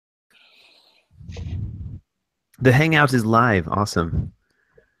The Hangout is live. Awesome.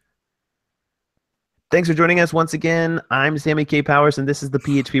 Thanks for joining us once again. I'm Sammy K. Powers, and this is the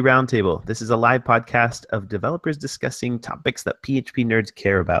PHP Roundtable. This is a live podcast of developers discussing topics that PHP nerds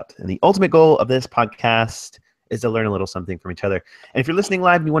care about. And the ultimate goal of this podcast is to learn a little something from each other. And if you're listening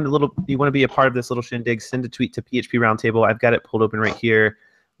live and you want to be a part of this little shindig, send a tweet to PHP Roundtable. I've got it pulled open right here,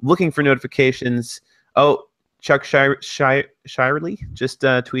 looking for notifications. Oh, Chuck Shirley just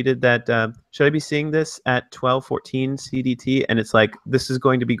tweeted that, should I be seeing this at 12:14 CDT? And it's like, this is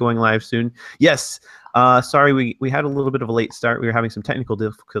going to be going live soon. Yes. Sorry, we had a little bit of a late start. We were having some technical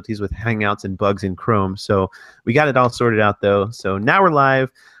difficulties with Hangouts and bugs in Chrome. So we got it all sorted out, though. So now we're live.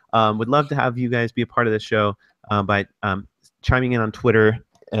 Would love to have you guys be a part of this show by chiming in on Twitter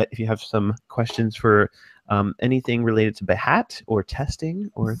if you have some questions for anything related to Behat or testing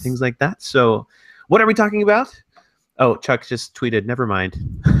or things like that. So what are we talking about? Oh, Chuck just tweeted, never mind.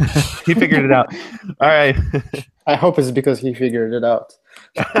 He figured it out. All right. I hope it's because he figured it out.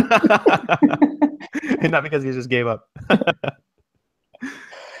 And not because he just gave up.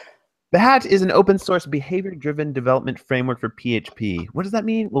 Behat is an open source behavior-driven development framework for PHP. What does that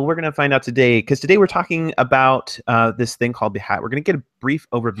mean? Well, we're going to find out today, because today we're talking about this thing called Behat. We're going to get a brief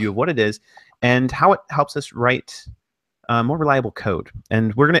overview of what it is and how it helps us write more reliable code.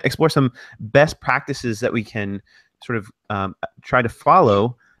 And we're going to explore some best practices that we can sort of try to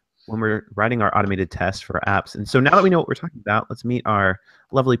follow when we're writing our automated tests for apps. And so now that we know what we're talking about, let's meet our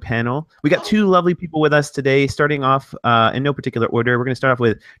lovely panel. We got two lovely people with us today, starting off in no particular order. We're going to start off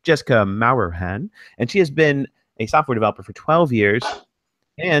with Jessica Mauerhan, and she has been a software developer for 12 years,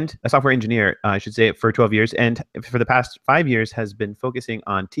 and a software engineer, I should say, for 12 years, and for the past 5 years has been focusing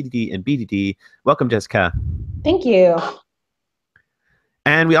on TDD and BDD. Welcome, Jessica. Thank you.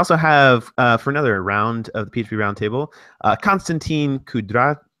 And we also have, for another round of the PHP Roundtable, Konstantin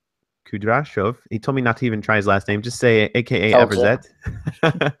Kudryashov. He told me not to even try his last name. Just say AKA Everzet.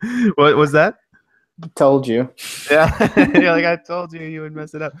 What was that? Told you. Yeah, yeah, like I told you, you would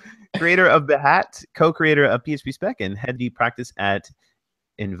mess it up. Creator of Behat, co-creator of PHP Spec, and head of practice at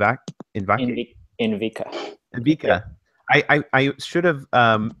Invika. Yeah. I should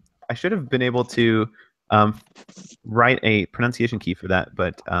have been able to write a pronunciation key for that,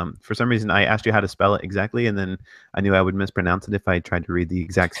 but for some reason I asked you how to spell it exactly, and then I knew I would mispronounce it if I tried to read the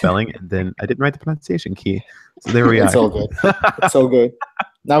exact spelling, and then I didn't write the pronunciation key. So there we are. It's all good. It's all good.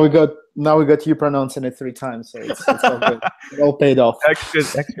 Now we got you pronouncing it 3 times, so it's all good. It all paid off. Extra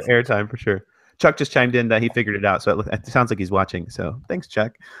airtime for sure. Chuck just chimed in that he figured it out, so it sounds like he's watching. So thanks,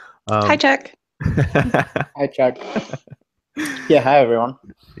 Chuck. Hi, Chuck. Hi, Chuck. Yeah, hi everyone.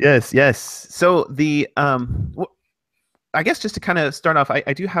 Yes. So the I guess just to kind of start off,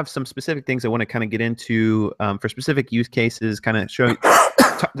 I do have some specific things I want to kind of get into for specific use cases, kind of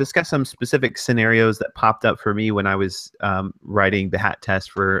discuss some specific scenarios that popped up for me when I was writing the Behat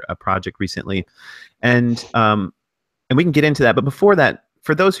test for a project recently, and we can get into that. But before that,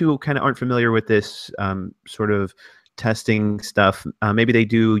 for those who kind of aren't familiar with this sort of testing stuff, maybe they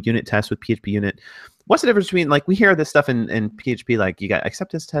do unit tests with PHP unit. What's the difference between, like, we hear this stuff in PHP, like you got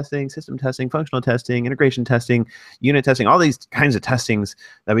acceptance testing, system testing, functional testing, integration testing, unit testing, all these kinds of testings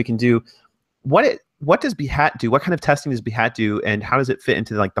that we can do. What does Behat do? What kind of testing does Behat do, and how does it fit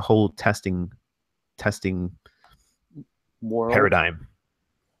into like the whole testing World. Paradigm?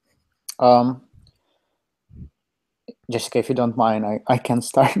 Jessica, if you don't mind, I can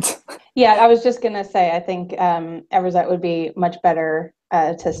start. Yeah, I was just gonna say, I think Everzet would be much better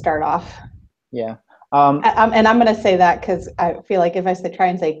to start off. Yeah. And I'm gonna say that because I feel like if I try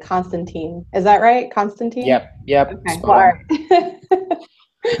and say Konstantin, is that right? Konstantin? Yep. Okay. Well, all right.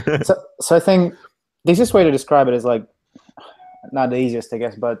 So I think the easiest way to describe it is, like, not the easiest, I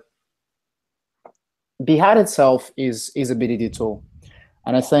guess, but Behat itself is a BDD tool,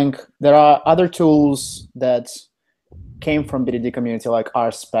 and I think there are other tools that came from BDD community, like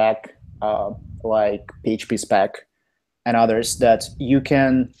RSpec, like PHP Spec, and others that you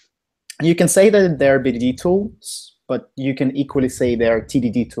can say that they're BDD tools, but you can equally say they're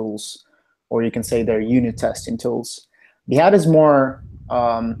TDD tools, or you can say they're unit testing tools. Behat is more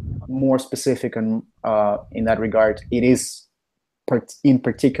specific in that regard. It is in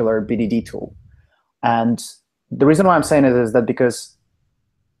particular BDD tool, and the reason why I'm saying it is that because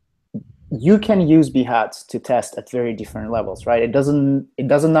you can use Behat to test at very different levels, right? It doesn't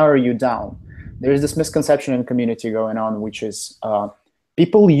narrow you down. There is this misconception in community going on, which is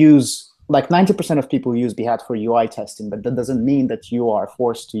people use, like 90% of people use Behat for UI testing, but that doesn't mean that you are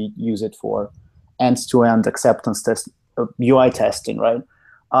forced to use it for end-to-end acceptance test, UI testing, right?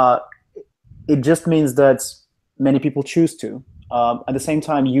 It just means that many people choose to. At the same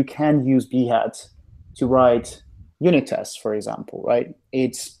time, you can use Behat to write unit tests, for example, right?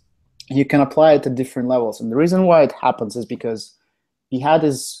 You can apply it at different levels. And the reason why it happens is because Behat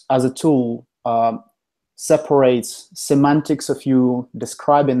is, as a tool, separates semantics of you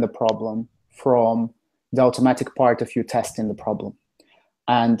describing the problem from the automatic part of you testing the problem.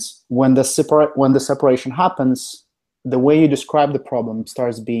 And when the separation happens, the way you describe the problem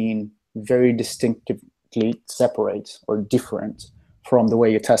starts being very distinctively separate or different from the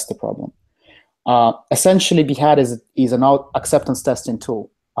way you test the problem. Essentially, Behat is an acceptance testing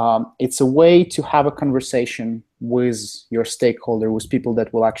tool. It's a way to have a conversation with your stakeholder, with people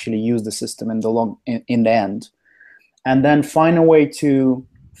that will actually use the system in the end, and then find a way to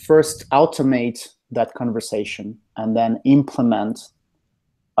first automate that conversation and then implement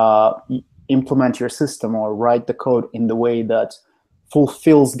your system or write the code in the way that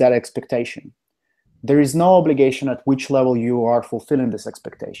fulfills that expectation. There is no obligation at which level you are fulfilling this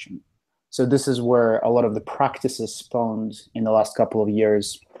expectation. So this is where a lot of the practices spawned in the last couple of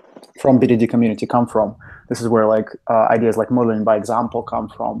years from BDD community come from. This is where ideas like modeling by example come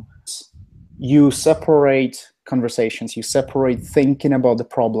from. You separate conversations, you separate thinking about the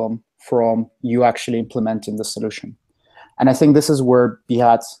problem from you actually implementing the solution. And I think this is where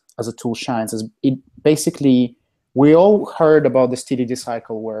Behat as a tool shines. It basically, we all heard about this TDD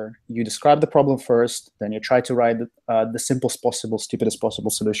cycle where you describe the problem first, then you try to write the simplest possible, stupidest possible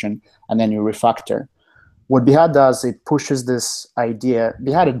solution, and then you refactor. What Behat does, it pushes this idea,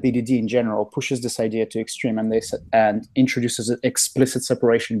 Behat and BDD in general, pushes this idea to extreme and introduces an explicit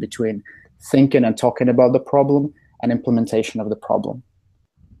separation between thinking and talking about the problem and implementation of the problem.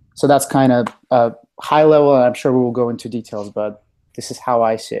 So that's kind of high level, and I'm sure we will go into details, but this is how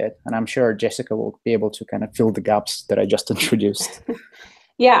I see it. And I'm sure Jessica will be able to kind of fill the gaps that I just introduced.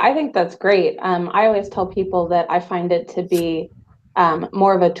 Yeah, I think that's great. I always tell people that I find it to be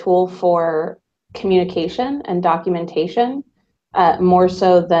more of a tool for communication and documentation, more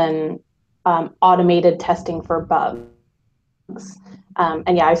so than automated testing for bugs.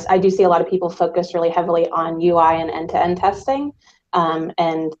 And yeah, I do see a lot of people focus really heavily on UI and end-to-end testing,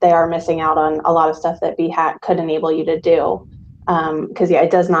 and they are missing out on a lot of stuff that Behat could enable you to do. Because yeah,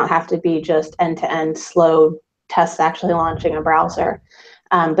 it does not have to be just end-to-end slow tests actually launching a browser.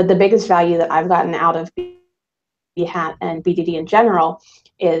 But the biggest value that I've gotten out of Behat and BDD in general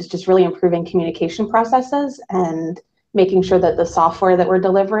is just really improving communication processes and making sure that the software that we're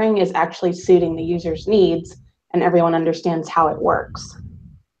delivering is actually suiting the user's needs and everyone understands how it works.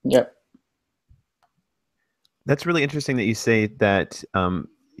 Yep. That's really interesting that you say that,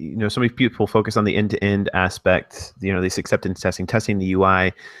 so many people focus on the end-to-end aspect, this acceptance testing the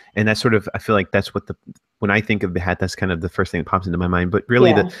UI. And that's sort of, I feel like that's what when I think of Behat, that's kind of the first thing that pops into my mind. But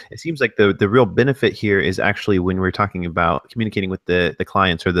really, it seems like the real benefit here is actually when we're talking about communicating with the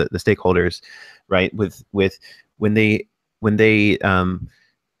clients or the stakeholders, right? When they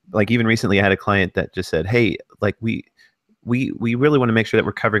like even recently I had a client that just said, hey, like we really want to make sure that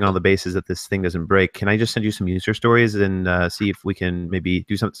we're covering all the bases, that this thing doesn't break. Can I just send you some user stories and see if we can maybe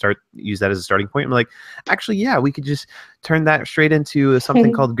use that as a starting point? I'm like, actually, yeah, we could just turn that straight into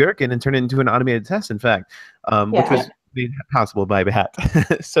something called Gherkin and turn it into an automated test, in fact, which was made possible by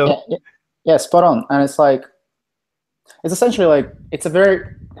Behat. So yeah, spot on. And it's essentially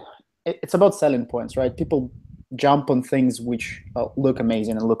it's about selling points, right? People jump on things which look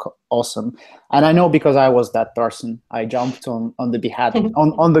amazing and look awesome. And I know because I was that person. I jumped on the Behat,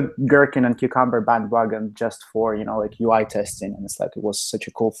 on the Gherkin and Cucumber bandwagon just for, UI testing. And it was such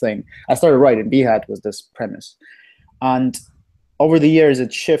a cool thing. I started writing Behat with this premise. And over the years,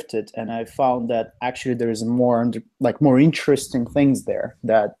 it shifted. And I found that actually there is more interesting things there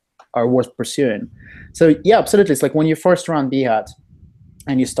that are worth pursuing. So yeah, absolutely. It's like when you first run Behat,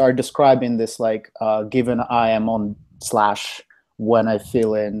 and you start describing this given I am on / when I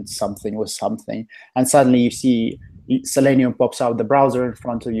fill in something with something, and suddenly you see Selenium pops out the browser in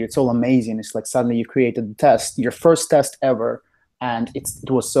front of you. It's all amazing. It's like suddenly you created the test, your first test ever, and it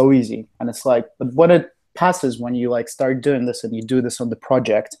was so easy. And it's like, but when it passes, when you start doing this and you do this on the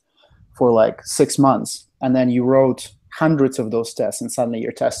project for 6 months, and then you wrote hundreds of those tests, and suddenly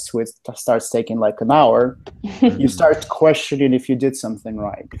your test suite starts taking an hour, you start questioning if you did something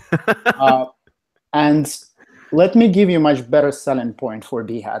right. And let me give you a much better selling point for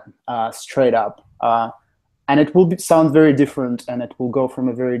Behat, straight up. And it will sound very different, and it will go from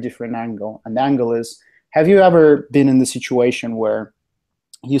a very different angle. And the angle is, have you ever been in the situation where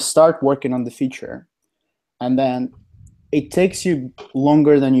you start working on the feature, and then it takes you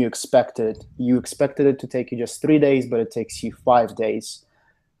longer than you expected? You expected it to take you just 3 days, but it takes you 5 days.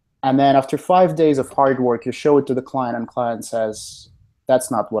 And then after 5 days of hard work, you show it to the client, and client says, that's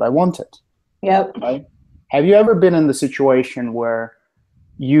not what I wanted. Yep. Right? Have you ever been in the situation where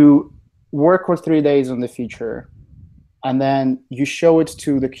you work for 3 days on the feature and then you show it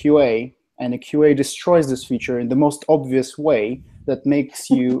to the QA and the QA destroys this feature in the most obvious way that makes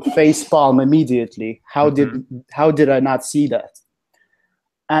you face palm immediately? How did I not see that?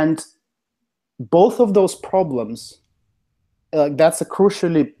 And both of those problems, that's a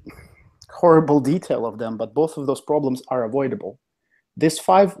crucially horrible detail of them, but both of those problems are avoidable. Those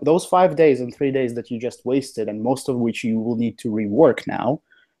 5 days and 3 days that you just wasted, and most of which you will need to rework now,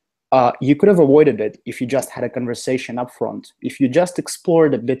 you could have avoided it if you just had a conversation up front. If you just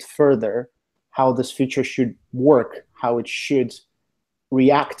explored a bit further how this feature should work, how it should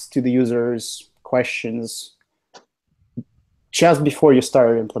react to the user's questions just before you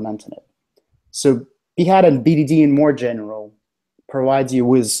started implementing it. So Behat and BDD in more general provides you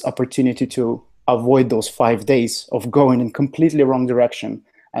with opportunity to avoid those 5 days of going in completely wrong direction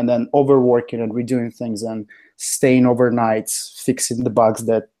and then overworking and redoing things and staying overnight, fixing the bugs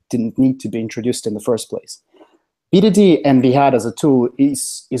that didn't need to be introduced in the first place. BDD and Behat as a tool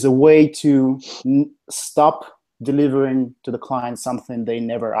is a way to stop delivering to the client something they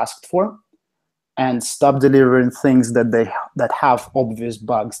never asked for and stop delivering things that have obvious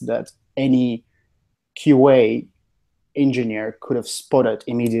bugs that any QA engineer could have spotted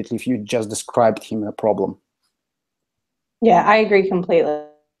immediately if you just described him a problem. Yeah, I agree completely.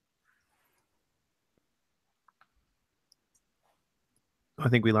 I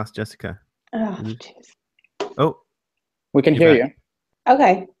think we lost Jessica. Oh, jeez. Oh, we can hear you.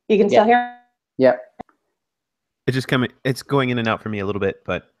 Okay, you can still hear? Yeah. It's going in and out for me a little bit,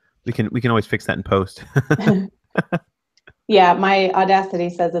 but we can always fix that in post. Yeah, my Audacity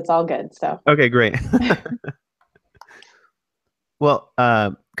says it's all good. So okay, great. Well,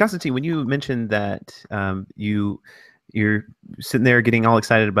 Konstantin, when you mentioned that you're sitting there getting all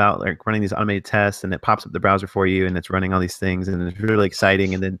excited about like running these automated tests, and it pops up the browser for you, and it's running all these things, and it's really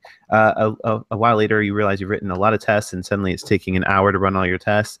exciting. And then a while later, you realize you've written a lot of tests, and suddenly it's taking an hour to run all your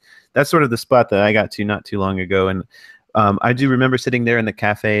tests. That's sort of the spot that I got to not too long ago. And I do remember sitting there in the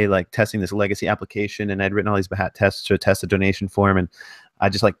cafe, like testing this legacy application, and I'd written all these Behat tests to test a donation form, and I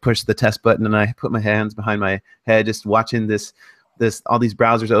just like pushed the test button, and I put my hands behind my head, just watching all these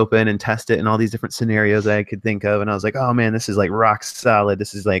browsers open and test it in all these different scenarios that I could think of. And I was like, oh man, this is like rock solid.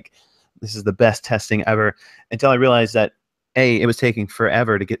 This is the best testing ever. Until I realized that A, it was taking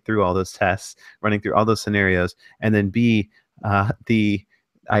forever to get through all those tests, running through all those scenarios. And then B, all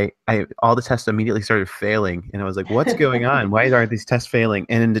the tests immediately started failing, and I was like, what's going on? Why aren't these tests failing?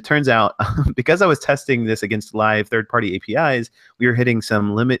 And it turns out because I was testing this against live third-party APIs, we were hitting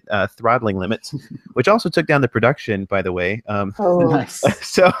some throttling limits, which also took down the production, by the way. Nice.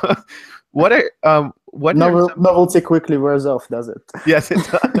 So what novelty quickly wears off, does it? Yes, it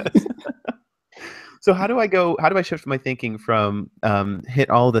does. So how do I shift my thinking from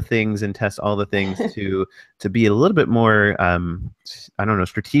hit all the things and test all the things to be a little bit more,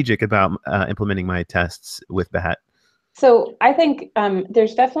 strategic about implementing my tests with Behat? So I think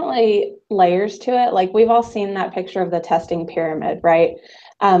there's definitely layers to it. Like we've all seen that picture of the testing pyramid, right?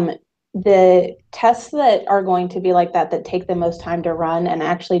 The tests that are going to be like that take the most time to run and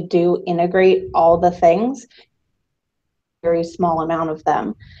actually do integrate all the things, very small amount of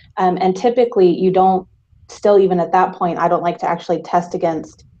them. And typically you don't, still even at that point, I don't like to actually test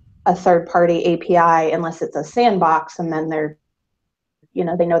against a third-party API unless it's a sandbox, and then they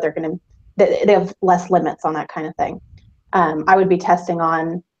know they have less limits on that kind of thing. I would be testing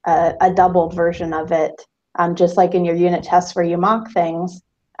on a doubled version of it, just like in your unit tests where you mock things.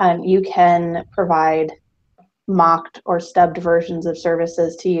 You can provide mocked or stubbed versions of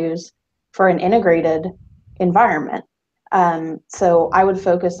services to use for an integrated environment. So I would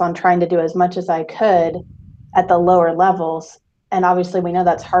focus on trying to do as much as I could at the lower levels. And obviously we know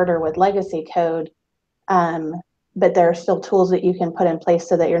that's harder with legacy code, but there are still tools that you can put in place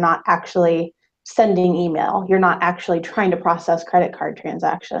so that you're not actually sending email. You're not actually trying to process credit card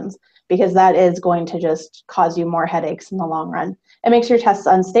transactions, because that is going to just cause you more headaches in the long run. It makes your tests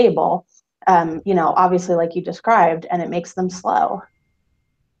unstable, obviously like you described, and it makes them slow.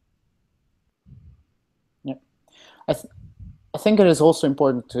 Yeah. I think it is also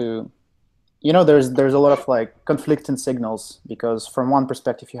important to, there's a lot of like conflicting signals, because from one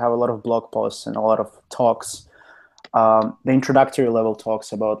perspective, you have a lot of blog posts and a lot of talks. The introductory level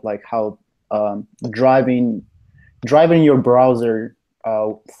talks about like how driving your browser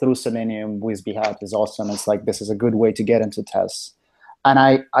through Selenium with Behat is awesome. It's like, this is a good way to get into tests. And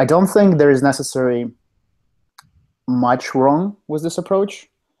I don't think there is necessarily much wrong with this approach.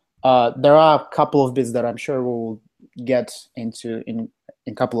 There are a couple of bits that I'm sure we'll get into in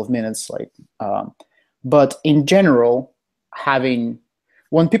a couple of minutes. Like But in general,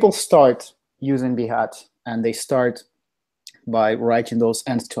 when people start using Behat and they start by writing those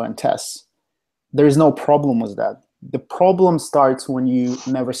end-to-end tests, there is no problem with that. The problem starts when you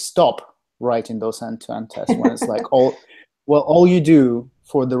never stop writing those end-to-end tests, when it's like all you do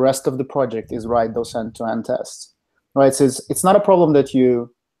for the rest of the project is write those end-to-end tests, right? So it's not a problem that you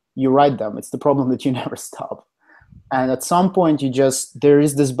write them, it's the problem that you never stop. And at some point there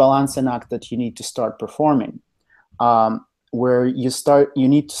is this balancing act that you need to start performing, where you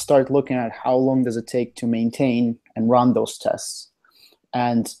need to start looking at how long does it take to maintain and run those tests.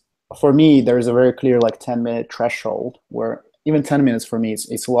 And for me, there is a very clear 10-minute threshold, where even 10 minutes for me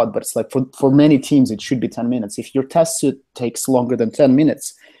it's a lot, but it's like for many teams it should be 10 minutes. If your test suite takes longer than 10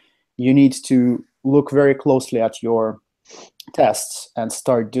 minutes, you need to look very closely at your tests and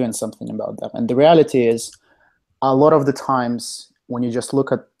start doing something about them. And the reality is, a lot of the times when you just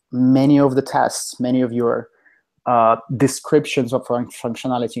look at many of the tests, many of your descriptions of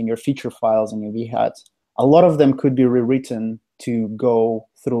functionality in your feature files in your Behat, a lot of them could be rewritten to go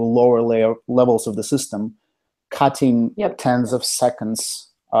through lower levels of the system, cutting tens of seconds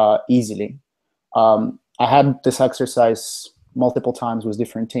easily. I had this exercise multiple times with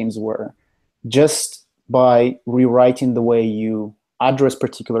different teams, where just by rewriting the way you address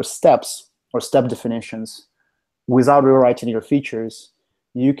particular steps or step definitions without rewriting your features,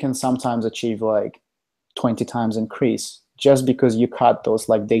 you can sometimes achieve 20 times increase, just because you cut those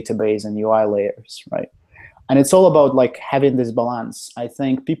database and UI layers, right? And it's all about having this balance. I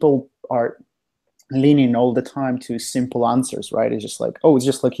think people are leaning all the time to simple answers, right? It's just it's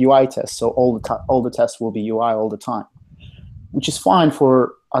just UI tests, so all the tests will be UI all the time, which is fine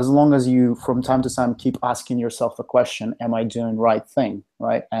for as long as you from time to time keep asking yourself the question, am I doing the right thing,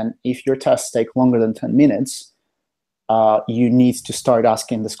 right? And if your tests take longer than 10 minutes, you need to start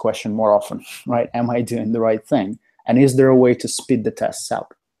asking this question more often, right? Am I doing the right thing? And is there a way to speed the tests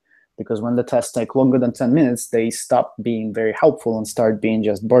up? Because when the tests take longer than 10 minutes, they stop being very helpful and start being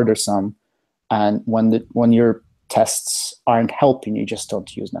just burdensome. And when your tests aren't helping, you just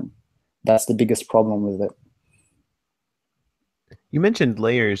don't use them. That's the biggest problem with it. You mentioned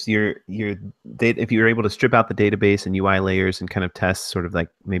layers. If you're able to strip out the database and UI layers and kind of test sort of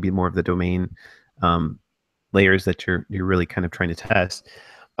maybe more of the domain layers that you're really kind of trying to test.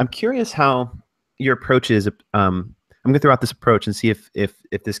 I'm curious how your approach is. I'm going to throw out this approach and see if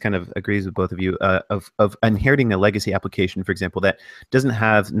this kind of agrees with both of you, of inheriting a legacy application, for example, that doesn't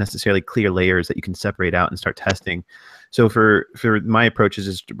have necessarily clear layers that you can separate out and start testing. So for my approach is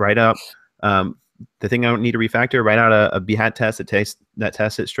just write out the thing I don't need to refactor, write out a Behat test that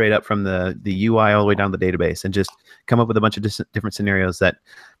tests it straight up from the UI all the way down the database, and just come up with a bunch of different scenarios that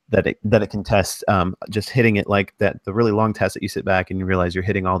it can test, just hitting it like that, the really long test that you sit back and you realize you're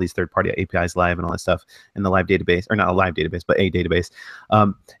hitting all these third-party APIs live and all that stuff in the live database, or not a live database, but a database.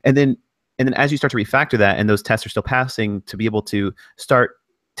 And then as you start to refactor that and those tests are still passing, to be able to start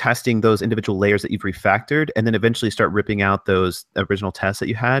testing those individual layers that you've refactored, and then eventually start ripping out those original tests that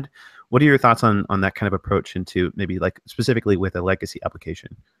you had. What are your thoughts on that kind of approach into maybe specifically with a legacy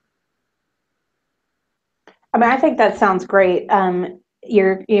application? I mean, I think that sounds great.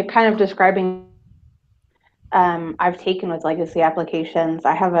 You're kind of describing I've taken with legacy applications.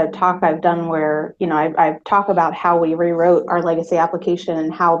 I have a talk I've done where I talk about how we rewrote our legacy application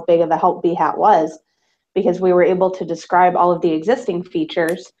and how big of a help Behat was, because we were able to describe all of the existing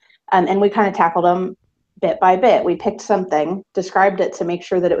features, and we kind of tackled them bit by bit. We picked something, described it to make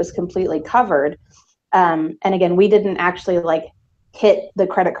sure that it was completely covered, and again, we didn't actually hit the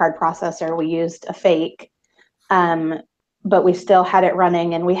credit card processor. We used a fake. But we still had it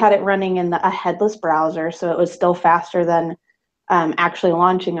running, and we had it running in a headless browser, so it was still faster than actually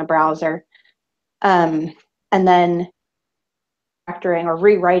launching a browser. And then factoring or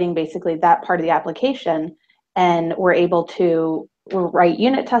rewriting basically that part of the application, and we're able to write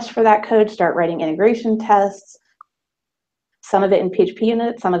unit tests for that code, start writing integration tests, some of it in PHP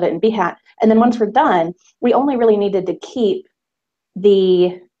unit, some of it in Behat. And then once we're done, we only really needed to keep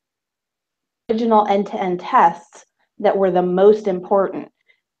the original end-to-end tests that were the most important.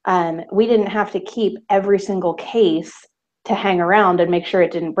 We didn't have to keep every single case to hang around and make sure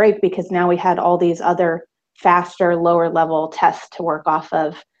it didn't break, because now we had all these other faster, lower level tests to work off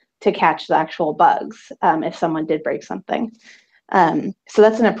of to catch the actual bugs if someone did break something. So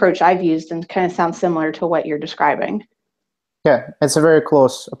that's an approach I've used and kind of sounds similar to what you're describing. Yeah, it's a very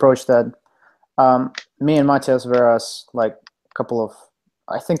close approach that me and Matthias Veras,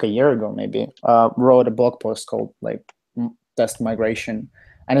 I think a year ago maybe, wrote a blog post called Test Migration.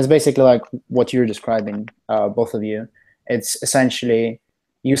 And it's basically what you're describing, both of you. It's essentially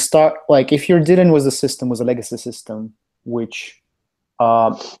you start, like if you're dealing with a system, with a legacy system, which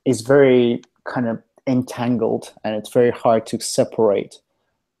is very kind of entangled and it's very hard to separate,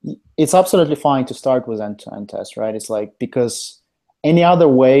 it's absolutely fine to start with end-to-end tests, right? It's like, because any other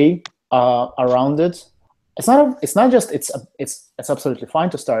way around it, it's absolutely fine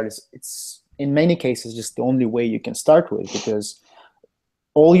to start. It's in many cases just the only way you can start with, because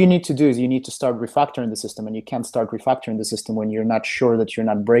all you need to do is you need to start refactoring the system, and you can't start refactoring the system when you're not sure that you're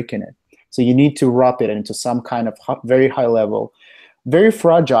not breaking it. So you need to wrap it into some kind of very high level, very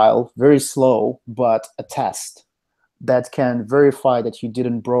fragile, very slow, but a test that can verify that you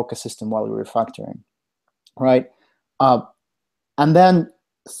didn't broke a system while you're refactoring, right? And then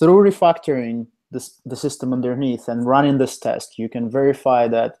through refactoring the system underneath and running this test, you can verify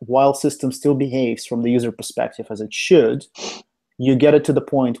that while system still behaves from the user perspective as it should, you get it to the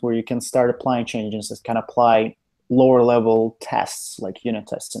point where you can start applying changes that can apply lower level tests like unit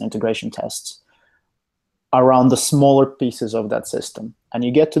tests and integration tests around the smaller pieces of that system. And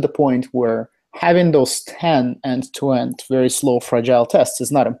you get to the point where having those 10 end-to-end very slow, fragile tests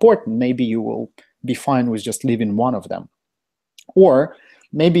is not important. Maybe you will be fine with just leaving one of them. Or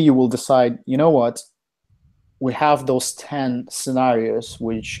maybe you will decide, you know what, we have those 10 scenarios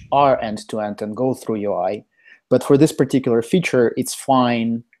which are end-to-end and go through UI, but for this particular feature, it's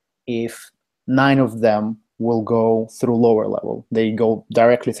fine if 9 of them will go through lower level. They go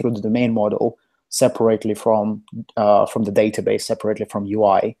directly through the domain model, separately from the database, separately from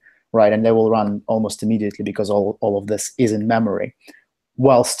UI, right? And they will run almost immediately because all of this is in memory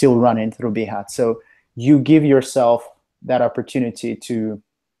while still running through Behat. So you give yourself that opportunity to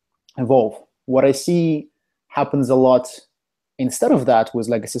evolve. What I see happens a lot instead of that with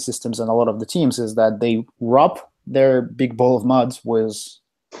legacy systems and a lot of the teams is that they wrap their big ball of mud with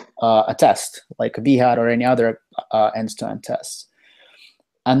a test, like a Behat or any other end-to-end test.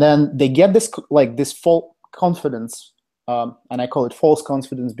 And then they get this false confidence, and I call it false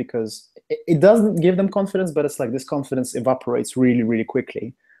confidence because it doesn't give them confidence, but it's like this confidence evaporates really, really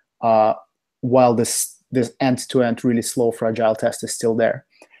quickly while this end-to-end really slow, fragile test is still there.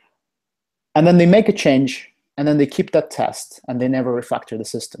 And then they make a change, and then they keep that test, and they never refactor the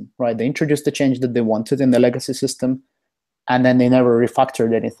system, right? They introduced the change that they wanted in the legacy system, and then they never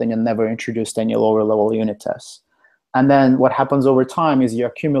refactored anything and never introduced any lower-level unit tests. And then what happens over time is you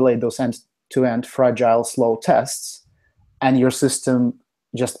accumulate those end-to-end fragile, slow tests, and your system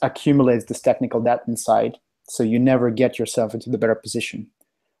just accumulates this technical debt inside, so you never get yourself into the better position.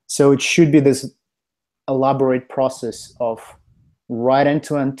 So it should be this elaborate process of write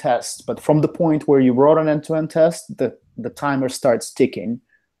end-to-end tests, but from the point where you wrote an end-to-end test, the timer starts ticking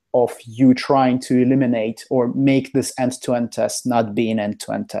of you trying to eliminate or make this end-to-end test not be an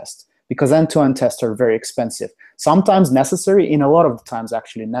end-to-end test. Because end-to-end tests are very expensive. Sometimes necessary, in a lot of the times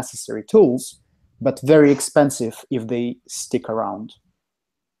actually necessary tools, but very expensive if they stick around.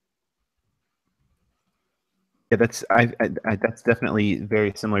 Yeah, that's definitely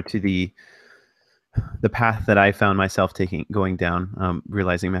very similar to the path that I found myself going down,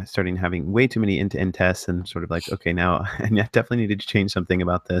 realizing starting having way too many end-to-end tests and sort of like, okay, now I definitely needed to change something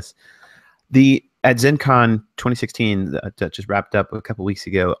about this. At ZenCon 2016, that just wrapped up a couple weeks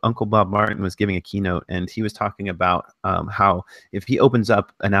ago, Uncle Bob Martin was giving a keynote, and he was talking about how if he opens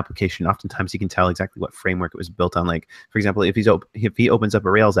up an application, oftentimes he can tell exactly what framework it was built on. Like, for example, if he opens up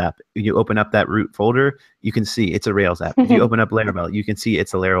a Rails app, you open up that root folder, you can see it's a Rails app. If you open up Laravel, you can see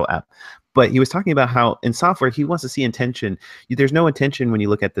it's a Laravel app. But he was talking about how in software, he wants to see intention. There's no intention when you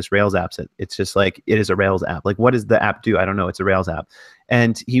look at this Rails app. It's just like, it is a Rails app. Like, what does the app do? I don't know. It's a Rails app.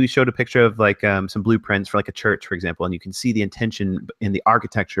 And he showed a picture of like some blueprints for like a church, for example, and you can see the intention in the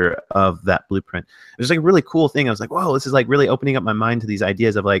architecture of that blueprint. It was like a really cool thing. I was like, whoa, this is like really opening up my mind to these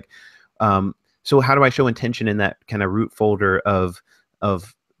ideas of like, so how do I show intention in that kind of root folder of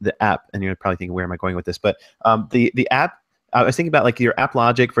the app? And you're probably thinking, where am I going with this? But the app, I was thinking about like your app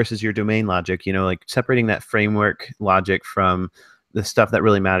logic versus your domain logic, like separating that framework logic from the stuff that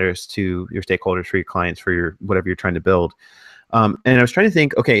really matters to your stakeholders, for your clients, for your whatever you're trying to build. And I was trying to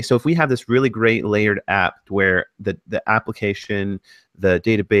think, okay, so if we have this really great layered app where the application, the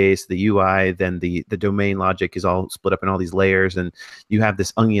database, the UI, then the domain logic is all split up in all these layers, and you have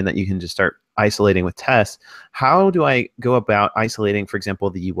this onion that you can just start isolating with tests, how do I go about isolating, for example,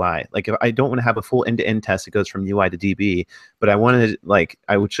 the UI? Like, if I don't want to have a full end-to-end test that goes from UI to DB, but I wanted, like,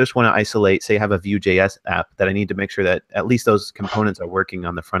 I would just want to isolate, say I have a Vue.js app that I need to make sure that at least those components are working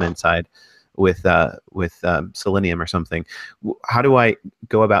on the front-end side with Selenium or something. How do I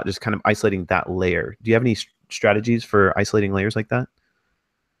go about just kind of isolating that layer? Do you have any strategies for isolating layers like that?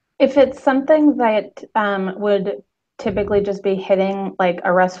 If it's something that would typically just be hitting like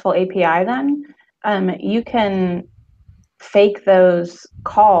a RESTful API then. You can fake those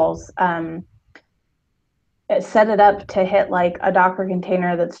calls, set it up to hit like a Docker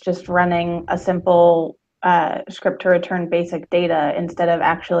container that's just running a simple script to return basic data instead of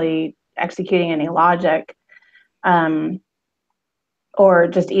actually executing any logic, or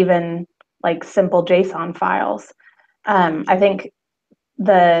just even like simple JSON files. I think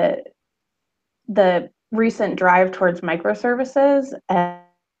the recent drive towards microservices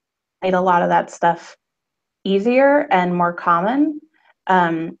made a lot of that stuff easier and more common.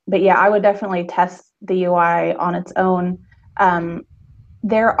 But yeah, I would definitely test the UI on its own.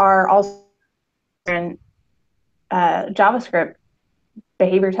 There are also JavaScript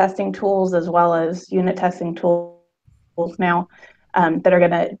behavior testing tools as well as unit testing tools now that are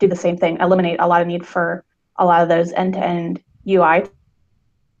going to do the same thing, eliminate a lot of need for a lot of those end-to-end UI.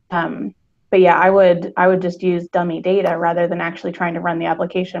 But yeah, I would just use dummy data rather than actually trying to run the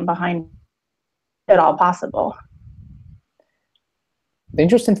application behind it all possible. The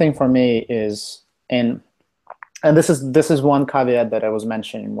interesting thing for me is, and this is one caveat that I was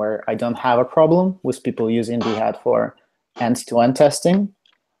mentioning, where I don't have a problem with people using Behat for end-to-end testing.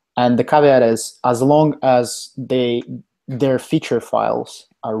 And the caveat is, as long as their feature files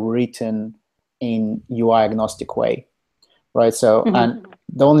are written in UI agnostic way, right? So, and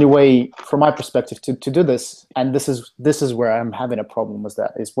the only way, from my perspective, to do this, and this is where I'm having a problem with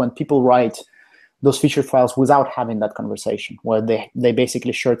that, is when people write those feature files without having that conversation, where they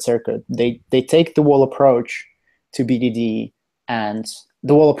basically short circuit. They take the wall approach to BDD, and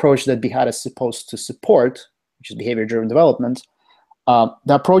the wall approach that Behat is supposed to support, which is behavior-driven development. The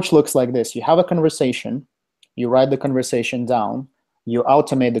approach looks like this. You have a conversation, you write the conversation down, you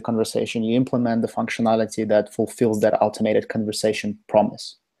automate the conversation, you implement the functionality that fulfills that automated conversation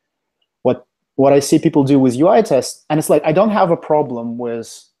promise. What I see people do with UI tests, and it's like, I don't have a problem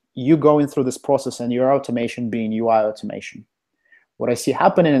with you going through this process and your automation being UI automation. What I see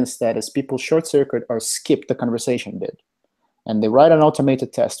happening instead is people short circuit or skip the conversation bit, and they write an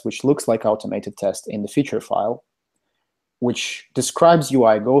automated test, which looks like automated test in the feature file, which describes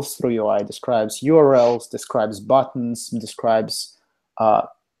UI, goes through UI, describes URLs, describes buttons, describes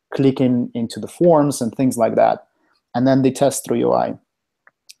clicking into the forms and things like that. And then they test through UI.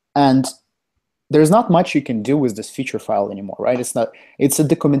 And there's not much you can do with this feature file anymore, right? It's a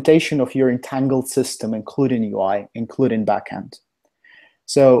documentation of your entangled system, including UI, including backend.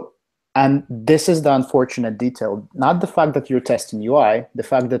 So, and this is the unfortunate detail, not the fact that you're testing UI, the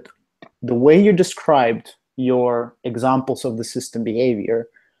fact that the way you described your examples of the system behavior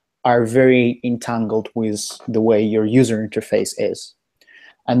are very entangled with the way your user interface is.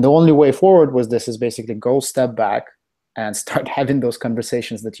 And the only way forward with this is basically go step back and start having those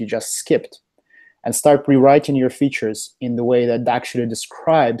conversations that you just skipped, and start rewriting your features in the way that actually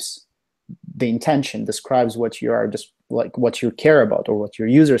describes the intention, describes what you are, just like what you care about or what your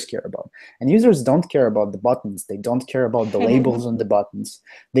users care about. And users don't care about the buttons. They don't care about the labels on the buttons.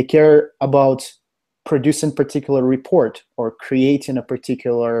 They care about producing particular report, or creating a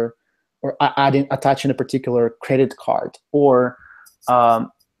particular, or attaching a particular credit card, or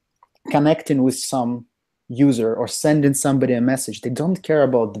connecting with some user, or sending somebody a message. They don't care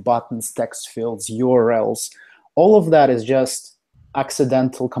about the buttons, text fields, URLs. All of that is just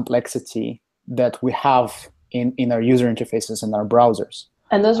accidental complexity that we have in our user interfaces and our browsers.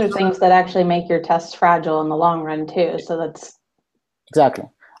 And those are things that actually make your tests fragile in the long run too. So that's exactly.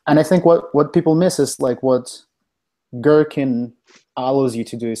 And I think what people miss is, like, what Gherkin allows you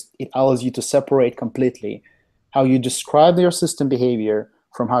to do is it allows you to separate completely how you describe your system behavior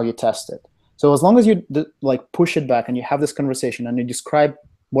from how you test it. So as long as you like push it back and you have this conversation and you describe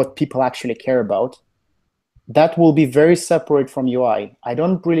what people actually care about, that will be very separate from UI. I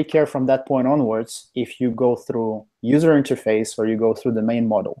don't really care from that point onwards if you go through user interface or you go through the main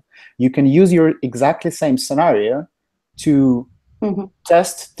model. You can use your exactly same scenario to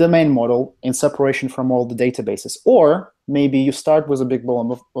test the main model in separation from all the databases. Or maybe you start with a big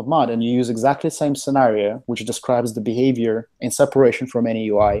ball of mud and you use exactly the same scenario, which describes the behavior in separation from any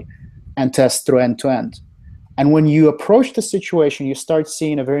UI, and test through end-to-end. And when you approach the situation, you start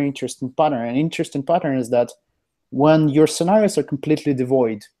seeing a very interesting pattern. An interesting pattern is that when your scenarios are completely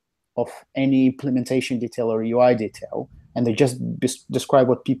devoid of any implementation detail or UI detail, and they just describe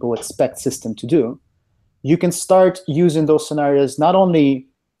what people expect system to do, you can start using those scenarios not only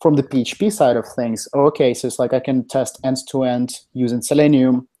from the PHP side of things. Okay, so it's like I can test end-to-end using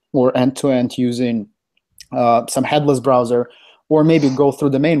Selenium, or end-to-end using some headless browser, or maybe go through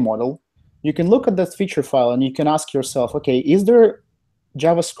the main model. You can look at that feature file and you can ask yourself, okay, is there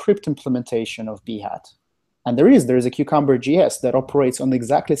JavaScript implementation of Behat? And there is a Cucumber.js that operates on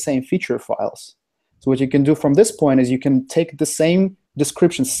exactly the same feature files. So what you can do from this point is you can take the same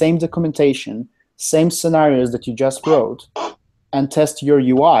description, same documentation, same scenarios that you just wrote, and test your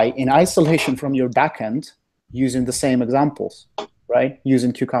UI in isolation from your backend using the same examples, right?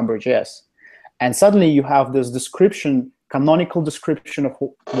 Using Cucumber.js. And suddenly you have this description, canonical description of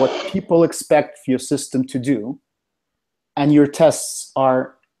what people expect your system to do. And your tests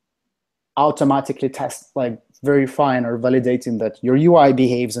are automatically verifying or validating that your UI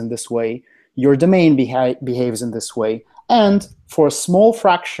behaves in this way, your domain behaves in this way, and for a small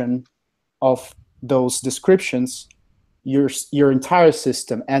fraction of those descriptions, your entire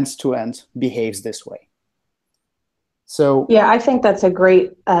system end-to-end behaves this way. So yeah, I think that's a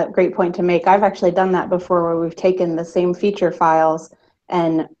great point to make. I've actually done that before, where we've taken the same feature files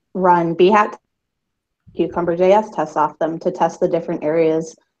and run Behat Cucumber.js tests off them to test the different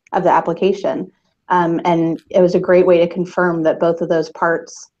areas of the application. And it was a great way to confirm that both of those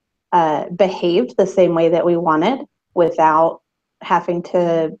parts behaved the same way that we wanted without having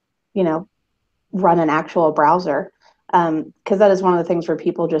to, run an actual browser. Because that is one of the things where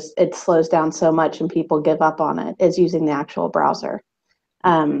people it slows down so much and people give up on it, is using the actual browser.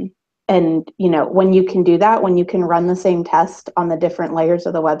 And, when you can do that, when you can run the same test on the different layers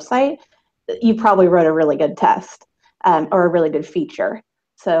of the website, you probably wrote a really good test or a really good feature.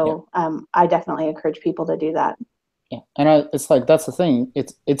 So I definitely encourage people to do that. Yeah, and it's like, that's the thing.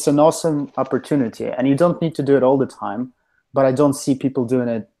 It's an awesome opportunity, and you don't need to do it all the time, but I don't see people doing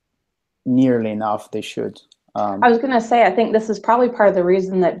it nearly enough. They should. I was going to say, I think this is probably part of the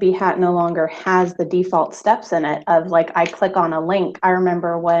reason that Behat no longer has the default steps in it of I click on a link. I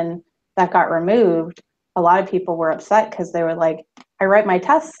remember when that got removed, a lot of people were upset because they were like, I write my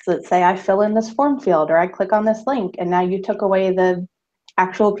tests that say I fill in this form field or I click on this link, and now you took away the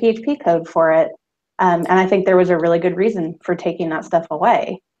actual PHP code for it. And I think there was a really good reason for taking that stuff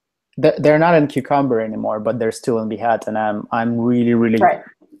away. They're not in Cucumber anymore, but they're still in Behat, and I'm really right.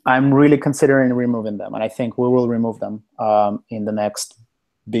 I'm really considering removing them, and I think we will remove them in the next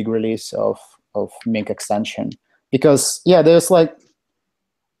big release of Mink extension, because there's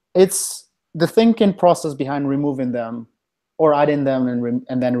it's the thinking process behind removing them or adding them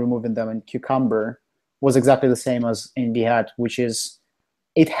and then removing them in Cucumber was exactly the same as in Behat, which is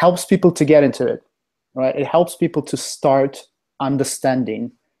it helps people to get into it, right? It helps people to start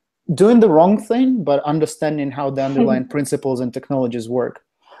understanding, doing the wrong thing, but understanding how the underlying principles and technologies work.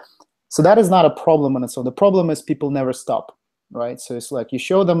 So that is not a problem on its own. The problem is people never stop, right? So it's you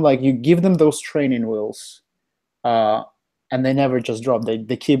show them, you give them those training wheels, and they never just drop.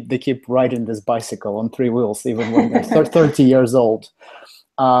 They keep riding this bicycle on 3 wheels, even when they're 30 years old.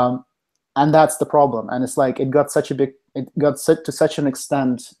 And that's the problem. And it's it got to such an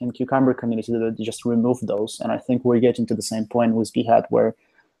extent in Cucumber community that they just removed those. And I think we're getting to the same point with Behat, where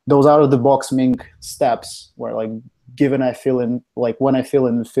those out-of-the-box Mink steps where when I fill in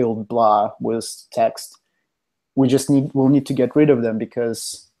the field blah with text, we'll need to get rid of them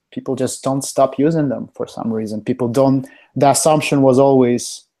because people just don't stop using them for some reason. The assumption was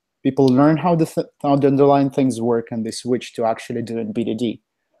always people learn how the underlying things work and they switch to actually doing BDD.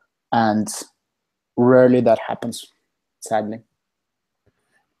 And rarely that happens, sadly.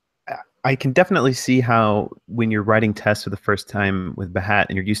 I can definitely see how when you're writing tests for the first time with Behat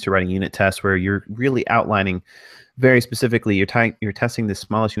and you're used to writing unit tests where you're really outlining very specifically, you're testing the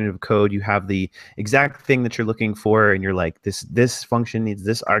smallest unit of code, you have the exact thing that you're looking for, and you're like, this function needs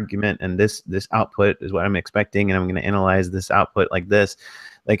this argument, and this output is what I'm expecting, and I'm going to analyze this output like this.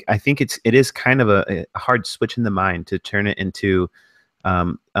 I think it is kind of a hard switch in the mind to turn it into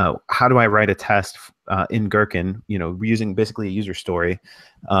how do I write a test in Gherkin, using basically a user story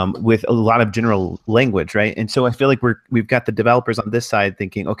with a lot of general language, right? And so I feel like we've got the developers on this side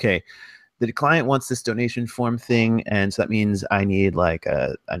thinking, okay, the client wants this donation form thing, and so that means I need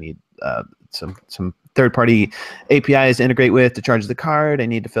some third-party APIs to integrate with to charge the card. I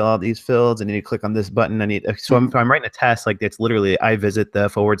need to fill out these fields. I need to click on this button. So I'm writing a test it's literally I visit the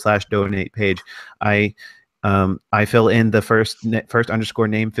 /donate page. I fill in the first underscore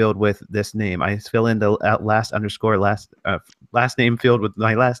name field with this name. I fill in the last name field with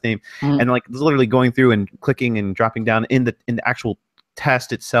my last name, and literally going through and clicking and dropping down in the actual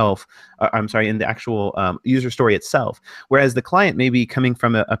test itself. I'm sorry, in the actual user story itself. Whereas the client may be coming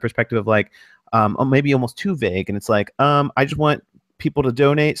from a perspective of maybe almost too vague, and it's I just want people to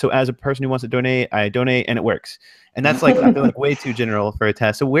donate. So as a person who wants to donate, I donate and it works. And that's I feel way too general for a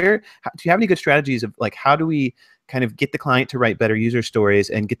test. So do you have any good strategies of how do we kind of get the client to write better user stories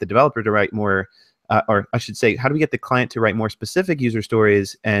and get the developer to write more or I should say, how do we get the client to write more specific user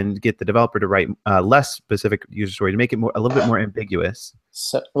stories and get the developer to write less specific user story to make it a little bit more ambiguous?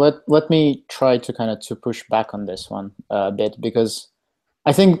 So let me try to kind of to push back on this one a bit, because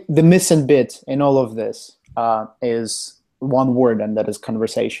I think the missing bit in all of this is one word, and that is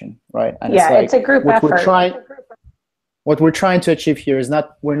conversation, right? And yeah, it's a group effort. What we're trying to achieve here is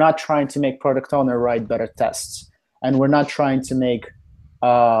we're not trying to make product owner write better tests, and we're not trying to make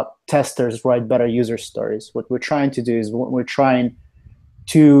testers write better user stories. What we're trying to do is we're trying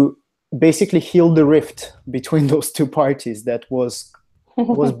to basically heal the rift between those two parties that was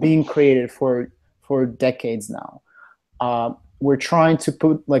being created for decades now. We're trying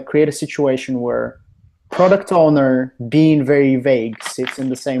to create a situation where product owner being very vague sits in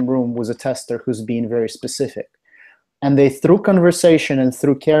the same room with a tester who's being very specific. And they, through conversation and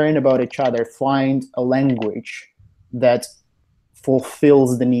through caring about each other, find a language that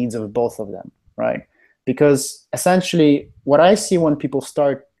fulfills the needs of both of them, right? Because essentially what I see when people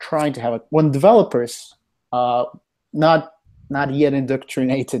start trying to have when developers, not yet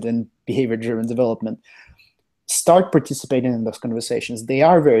indoctrinated in behavior-driven development, start participating in those conversations, they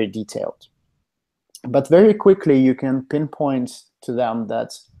are very detailed. But very quickly you can pinpoint to them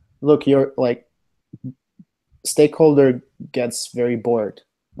that, look, you're like, stakeholder gets very bored,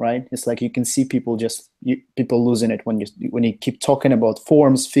 right? It's like you can see people people losing it when you keep talking about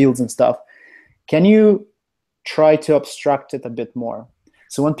forms, fields, and stuff. Can you try to abstract it a bit more?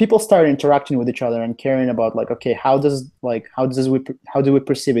 So when people start interacting with each other and caring about, like, okay, how do we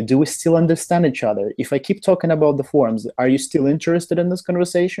perceive it? Do we still understand each other? If I keep talking about the forms, are you still interested in this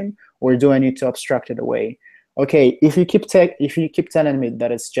conversation, or do I need to abstract it away? Okay, if you keep telling me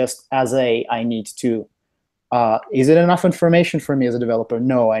that it's just I need to. Is it enough information for me as a developer?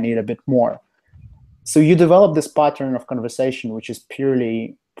 No, I need a bit more. So you develop this pattern of conversation, which is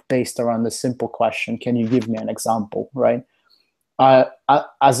purely based around the simple question, can you give me an example, right?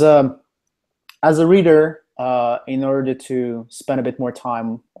 As a reader, in order to spend a bit more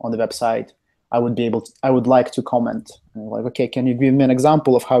time on the website, I would like to comment. And like, okay, can you give me an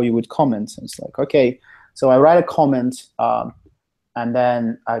example of how you would comment? And it's like, okay, so I write a comment, and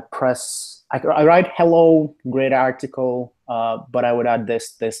then I write hello, great article, but I would add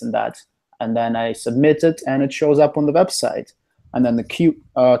this, and that. And then I submit it, and it shows up on the website. And then the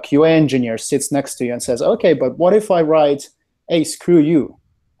QA engineer sits next to you and says, okay, but what if I write, hey, screw you,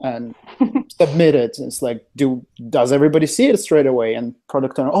 and submit it? It's like, does everybody see it straight away? And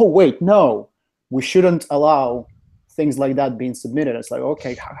product owner, oh, wait, no, we shouldn't allow things like that being submitted. It's like,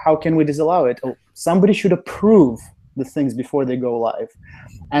 okay, how can we disallow it? Oh, somebody should approve the things before they go live.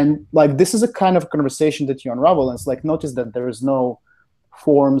 And like, this is a kind of conversation that you unravel, and it's like, notice that there is no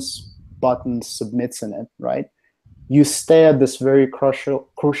forms, buttons, submits in it, right? You stay at this very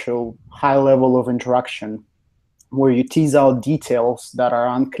crucial high level of interaction where you tease out details that are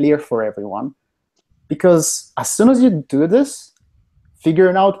unclear for everyone. Because as soon as you do this,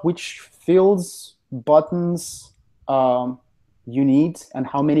 figuring out which fields, buttons you need and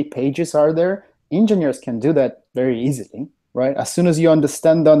how many pages are there, engineers can do that very easily, right? As soon as you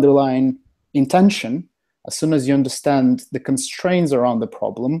understand the underlying intention, as soon as you understand the constraints around the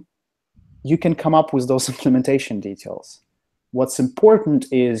problem, you can come up with those implementation details. What's important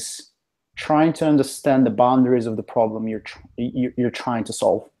is trying to understand the boundaries of the problem you're trying to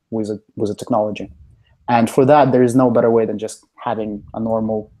solve with a technology. And for that, there is no better way than just having a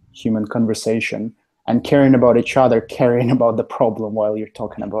normal human conversation and caring about each other, caring about the problem while you're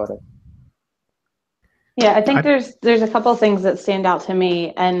talking about it. Yeah, I think there's a couple of things that stand out to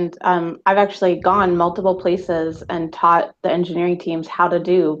me, and I've actually gone multiple places and taught the engineering teams how to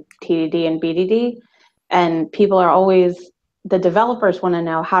do TDD and BDD, and people are always, the developers want to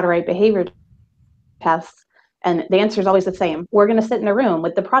know how to write behavior tests, and the answer is always the same. We're going to sit in a room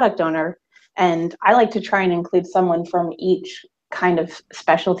with the product owner, and I like to try and include someone from each kind of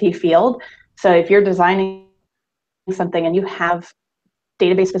specialty field. So if you're designing something and you have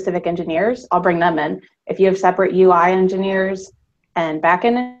database specific engineers, I'll bring them in. If you have separate UI engineers and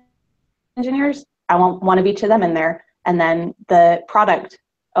backend engineers, I want one of each of them in there. And then the product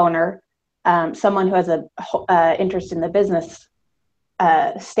owner, someone who has a interest in the business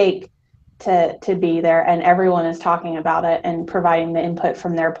stake to be there, and everyone is talking about it and providing the input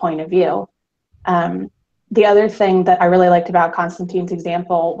from their point of view. The other thing that I really liked about Konstantin's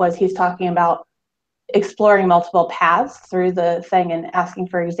example was he's talking about exploring multiple paths through the thing and asking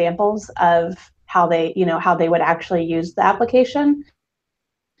for examples of how they would actually use the application.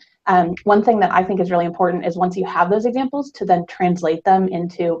 One thing that I think is really important is once you have those examples, to then translate them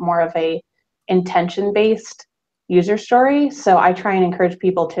into more of a intention-based user story. So I try and encourage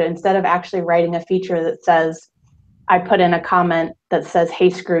people to, instead of actually writing a feature that says, I put in a comment that says, hey,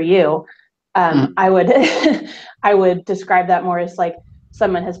 screw you, I would I would describe that more as like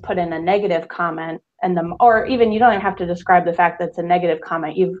someone has put in a negative comment, and or even you don't even have to describe the fact that it's a negative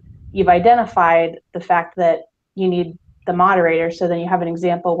comment. You've identified the fact that you need the moderator, so then you have an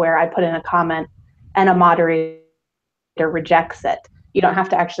example where I put in a comment and a moderator rejects it. You don't have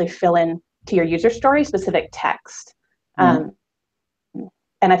to actually fill in to your user story specific text.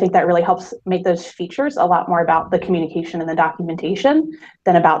 And I think that really helps make those features a lot more about the communication and the documentation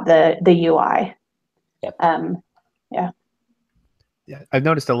than about the UI. Yep. Yeah. Yeah, I've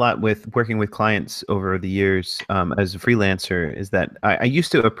noticed a lot with working with clients over the years as a freelancer is that I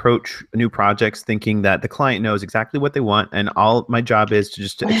used to approach new projects thinking that the client knows exactly what they want, and all my job is to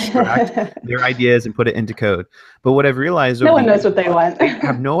just extract their ideas and put it into code. But what I've realized no one knows what they want. they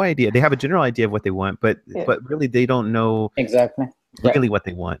have no idea. They have a general idea of what they want, but Yeah. but really they don't know exactly really what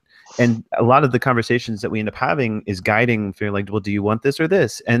they want. And a lot of the conversations that we end up having is guiding for like, well, do you want this or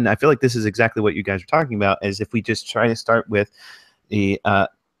this? And I feel like this is exactly what you guys are talking about, is if we just try to start with the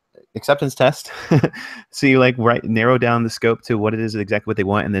acceptance test. So you like narrow down the scope to what it is exactly what they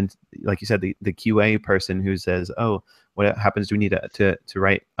want, and then like you said, the QA person who says, oh, what happens, do we need to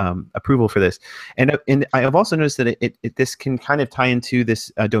write approval for this? And I've also noticed that this can kind of tie into this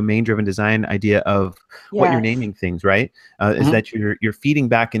domain driven design idea of what you're naming things, right? Is that you're feeding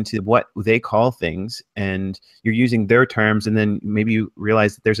back into what they call things, and you're using their terms, and then maybe you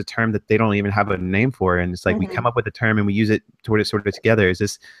realize that there's a term that they don't even have a name for, and it's like we come up with a term and we use it sort of together. Is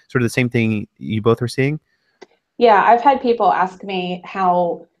this sort of the same thing you both are seeing? Yeah, I've had people ask me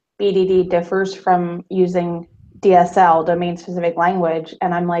how BDD differs from using DSL, domain specific language,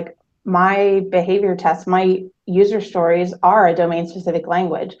 and I'm like, my behavior tests, my user stories are a domain specific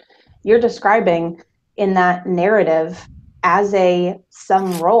language. You're describing in that narrative as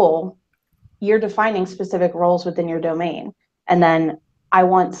some role, you're defining specific roles within your domain. And then I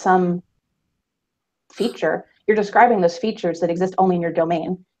want some feature. You're describing those features that exist only in your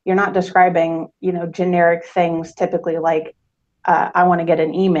domain. You're not describing, generic things typically like, I want to get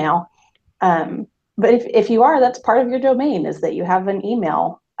an email. But if you are, that's part of your domain, is that you have an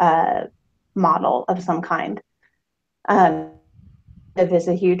email model of some kind. It is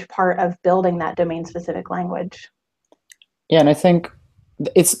a huge part of building that domain specific language. Yeah, and I think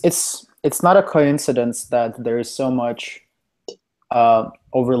it's not a coincidence that there is so much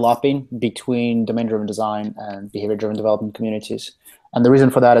overlapping between domain-driven design and behavior-driven development communities. And the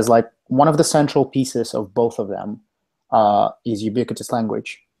reason for that is like one of the central pieces of both of them is ubiquitous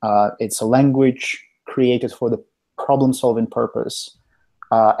language. It's a language created for the problem-solving purpose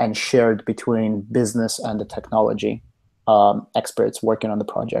and shared between business and the technology experts working on the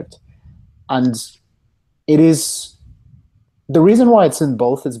project. And it is, the reason why it's in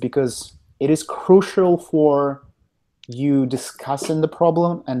both is because it is crucial for you discussing the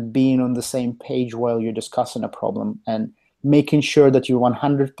problem and being on the same page while you're discussing a problem, and making sure that you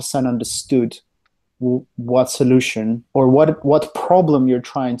 100% understood what solution or what problem you're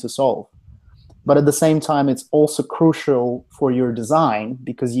trying to solve. But at the same time, it's also crucial for your design,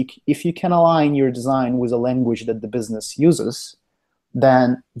 because if you can align your design with a language that the business uses,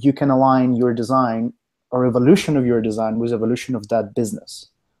 then you can align your design or evolution of your design with evolution of that business.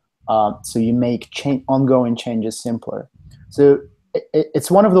 So you make ongoing changes simpler. So it's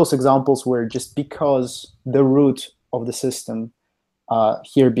one of those examples where just because the root of the system,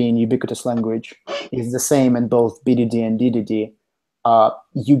 here being ubiquitous language, is the same in both BDD and DDD,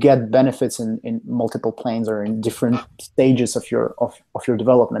 you get benefits in multiple planes or in different stages of your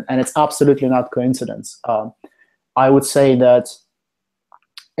development, and it's absolutely not coincidence. I would say that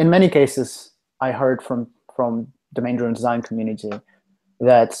in many cases, I heard from domain-driven design community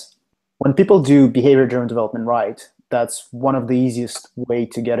that when people do behavior-driven development right, that's one of the easiest way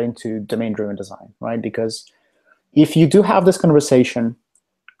to get into domain-driven design, right? Because if you do have this conversation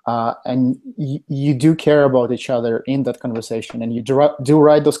and you do care about each other in that conversation, and you do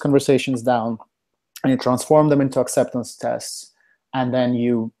write those conversations down, and you transform them into acceptance tests, and then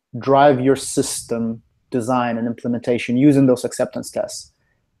you drive your system design and implementation using those acceptance tests,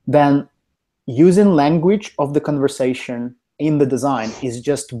 then using language of the conversation in the design is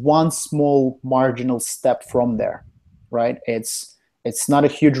just one small marginal step from there, right? It's not a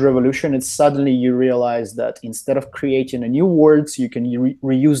huge revolution. It's suddenly you realize that instead of creating a new words, you can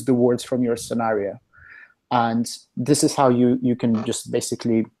reuse the words from your scenario. And this is how you can just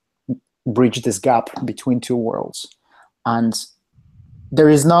basically bridge this gap between two worlds. And there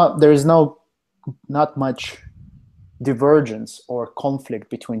is not much divergence or conflict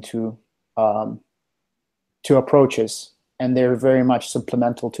between two two approaches, and they're very much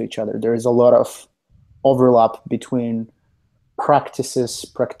supplemental to each other. There is a lot of overlap between practices,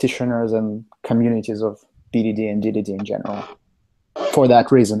 practitioners, and communities of BDD and DDD in general for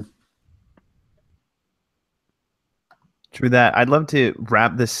that reason. True that. I'd love to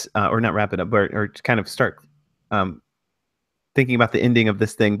wrap this, or not wrap it up, or kind of start thinking about the ending of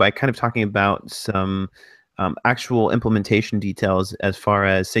this thing by kind of talking about some actual implementation details, as far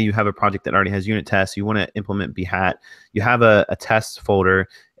as, say you have a project that already has unit tests, you want to implement Behat, you have a test folder,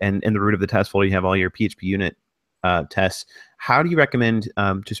 and in the root of the test folder you have all your PHP unit tests. How do you recommend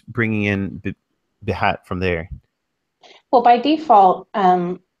just bringing in Behat from there? Well, by default,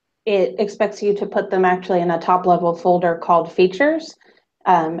 it expects you to put them actually in a top level folder called features.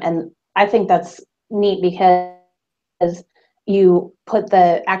 And I think that's neat because you put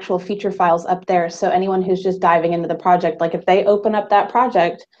the actual feature files up there. So anyone who's just diving into the project, like if they open up that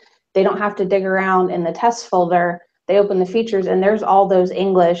project, they don't have to dig around in the test folder. They open the features and there's all those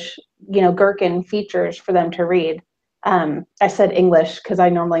English, Gherkin features for them to read. I said English because I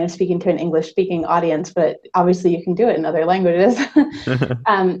normally am speaking to an English speaking audience, but obviously you can do it in other languages.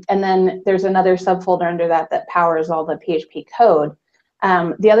 And then there's another subfolder under that powers all the PHP code.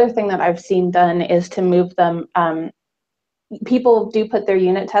 The other thing that I've seen done is to move them. People do put their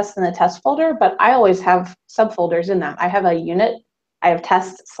unit tests in the test folder, but I always have subfolders in that. I have a unit, I have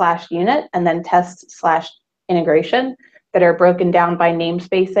test/unit, and then test/integration that are broken down by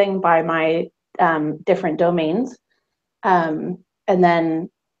namespacing by my different domains. And then,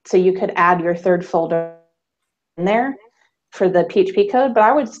 so you could add your third folder in there for the PHP code, but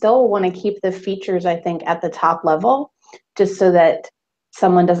I would still want to keep the features, I think, at the top level, just so that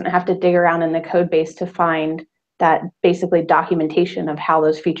someone doesn't have to dig around in the code base to find that basically documentation of how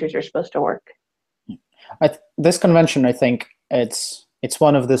those features are supposed to work. This convention, I think, it's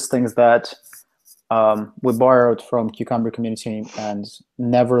one of these things that we borrowed from Cucumber community and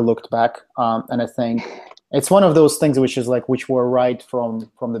never looked back. And I think it's one of those things which were right from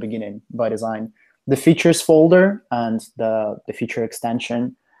the beginning by design. The features folder and the feature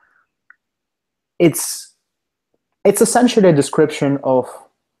extension, it's essentially a description of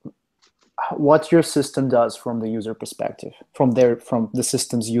what your system does from the user perspective, from the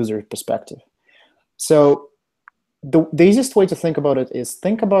system's user perspective. So the easiest way to think about it is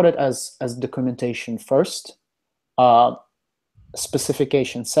think about it as documentation first,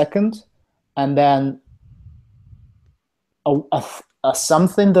 specification second, and then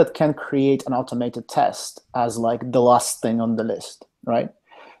something that can create an automated test as like the last thing on the list, right?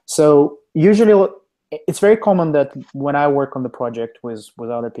 So usually it's very common that when I work on the project with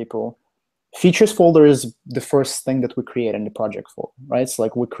other people, features folder is the first thing that we create in the project folder, right? It's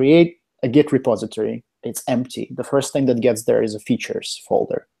like we create a Git repository, it's empty. The first thing that gets there is a features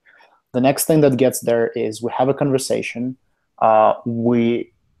folder. The next thing that gets there is we have a conversation.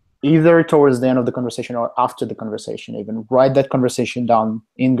 We either towards the end of the conversation or after the conversation even write that conversation down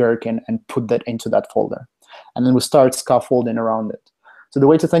in Gherkin and put that into that folder. And then we start scaffolding around it. So the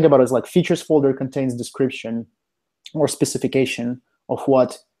way to think about it is like features folder contains description or specification of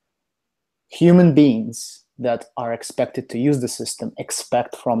what human beings that are expected to use the system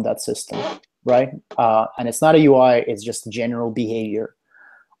expect from that system, right? And it's not a UI, it's just general behavior.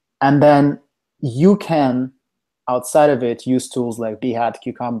 And then you can, outside of it, use tools like Behat,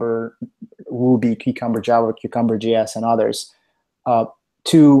 Cucumber, Ruby, Cucumber Java, Cucumber JS, and others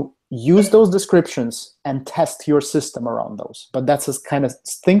to use those descriptions and test your system around those. But that's just kind of,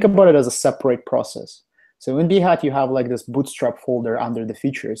 think about it as a separate process. So in Behat, you have like this bootstrap folder under the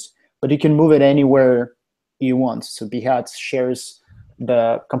features, but you can move it anywhere you want. So Behat shares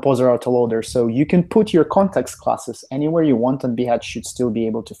the composer autoloader, so you can put your context classes anywhere you want, and Behat should still be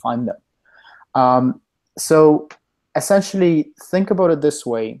able to find them. So essentially, think about it this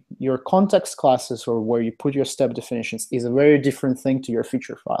way. Your context classes, or where you put your step definitions, is a very different thing to your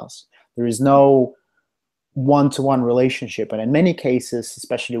feature files. There is no one-to-one relationship. And in many cases,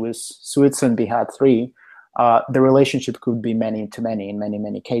 especially with Suites and Behat 3, the relationship could be many-to-many in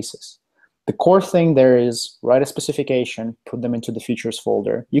many cases. The core thing there is write a specification, put them into the features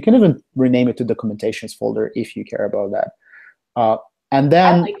folder. You can even rename it to documentations folder if you care about that. And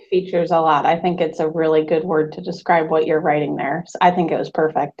then I like features a lot. I think it's a really good word to describe what you're writing there. So I think it was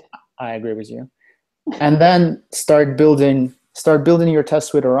perfect. I agree with you. And then start building your test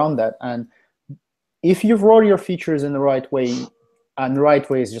suite around that. And if you've wrote your features in the right way, and the right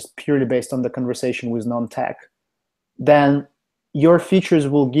way is just purely based on the conversation with non-tech, then your features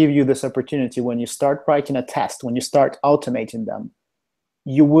will give you this opportunity when you start writing a test, when you start automating them,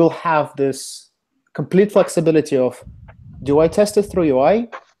 you will have this complete flexibility of, do I test it through UI?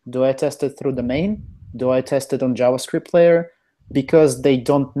 Do I test it through the main? Do I test it on JavaScript layer? Because they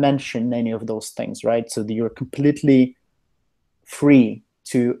don't mention any of those things, right? So you're completely free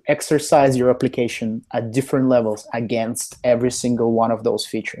to exercise your application at different levels against every single one of those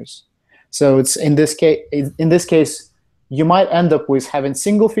features. So it's in this case, you might end up with having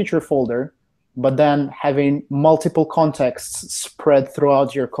single feature folder, but then having multiple contexts spread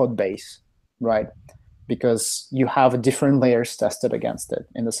throughout your code base, right? Because you have different layers tested against it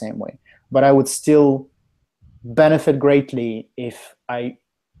in the same way. But I would still benefit greatly if I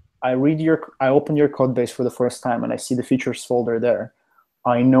open your code base for the first time and I see the features folder there.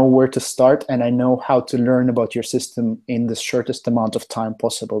 I know where to start and I know how to learn about your system in the shortest amount of time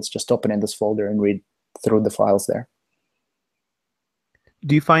possible. It's just opening this folder and read through the files there.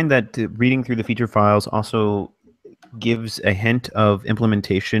 Do you find that reading through the feature files also gives a hint of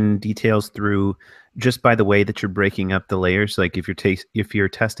implementation details through just by the way that you're breaking up the layers? Like if you're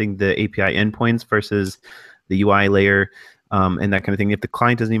testing the API endpoints versus the UI layer and that kind of thing, if the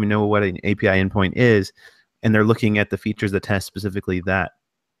client doesn't even know what an API endpoint is, and they're looking at the features that test specifically that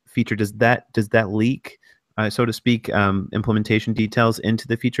feature, does that leak, so to speak, implementation details into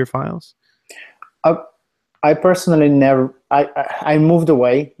the feature files? I personally never. I moved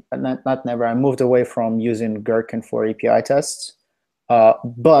away, not never. I moved away from using Gherkin for API tests,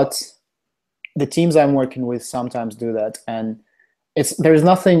 but the teams I'm working with sometimes do that, and there's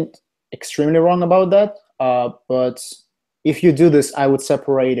nothing extremely wrong about that. But if you do this, I would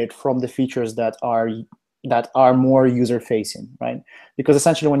separate it from the features that are more user-facing, right? Because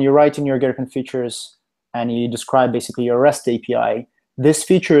essentially, when you write in your Gherkin features and you describe basically your REST API, this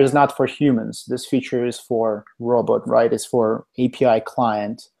feature is not for humans. This feature is for robot, right? It's for API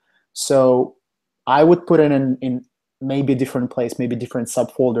client. So I would put it in maybe a different place, maybe a different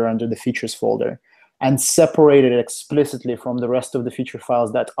subfolder under the features folder, and separate it explicitly from the rest of the feature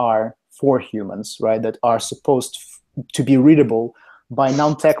files that are for humans, right? That are supposed to be readable by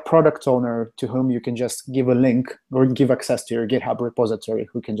non-tech product owner to whom you can just give a link or give access to your GitHub repository,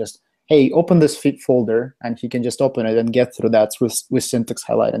 who can just, hey, open this folder, and he can just open it and get through that with syntax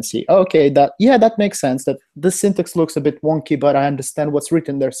highlight and see, okay, that makes sense. That this syntax looks a bit wonky, but I understand what's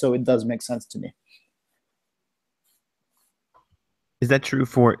written there, so it does make sense to me. Is that true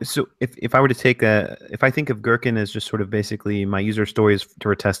so if I were to if I think of Gherkin as just sort of basically my user stories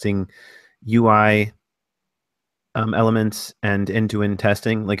for testing UI elements and end-to-end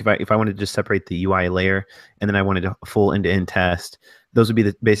testing, like if I wanted to just separate the UI layer and then I wanted a full end-to-end test, those would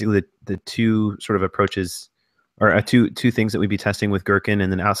be basically the two sort of approaches, or two things that we'd be testing with Gherkin,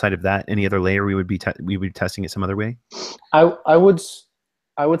 and then outside of that, any other layer we would be testing it some other way. I would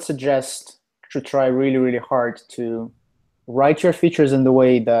suggest to try really, really hard to write your features in the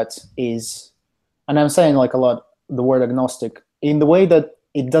way that is, and I'm saying like a lot the word agnostic, in the way that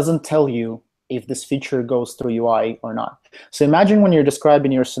it doesn't tell you if this feature goes through UI or not. So imagine when you're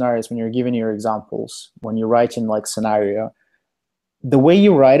describing your scenarios, when you're giving your examples, when you write in like scenario, the way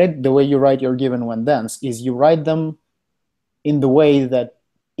you write it, the way you write your given when thens, is you write them in the way that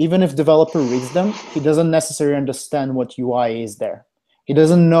even if developer reads them, he doesn't necessarily understand what UI is there. He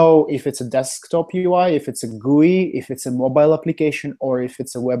doesn't know if it's a desktop UI, if it's a GUI, if it's a mobile application, or if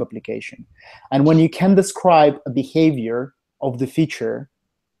it's a web application. And when you can describe a behavior of the feature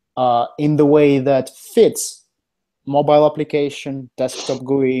in the way that fits mobile application, desktop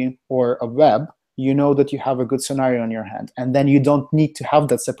GUI, or a web, you know that you have a good scenario on your hand. And then you don't need to have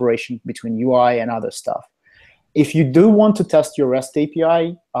that separation between UI and other stuff. If you do want to test your REST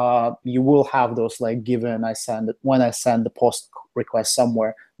API, you will have those like given when I send the post request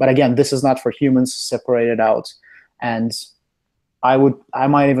somewhere. But again, this is not for humans, separated out. And I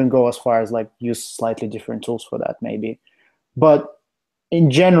might even go as far as like use slightly different tools for that maybe. But in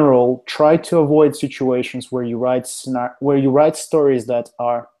general, try to avoid situations where you write stories that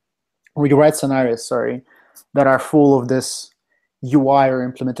are, where you write scenarios, that are full of this UI or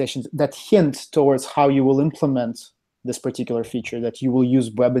implementations that hint towards how you will implement this particular feature, that you will use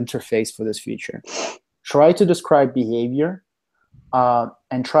web interface for this feature. Try to describe behavior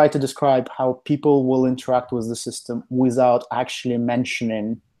and try to describe how people will interact with the system without actually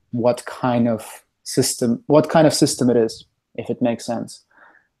mentioning what kind of system it is, if it makes sense.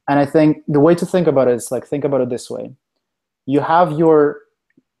 And I think the way to think about it is like, think about it this way. You have your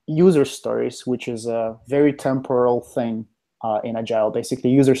user stories, which is a very temporal thing in Agile.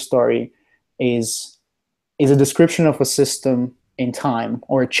 Basically, user story is a description of a system in time,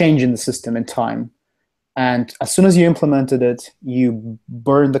 or a change in the system in time. And as soon as you implemented it, you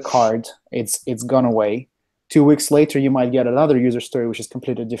burn the card, it's gone away. 2 weeks later, you might get another user story, which is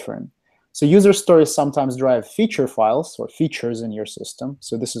completely different. So user stories sometimes drive feature files or features in your system.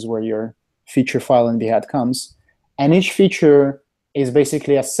 So this is where your feature file in Behat comes. And each feature is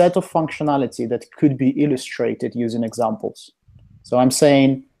basically a set of functionality that could be illustrated using examples. So I'm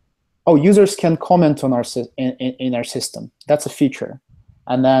saying, oh, users can comment on in our system. That's a feature.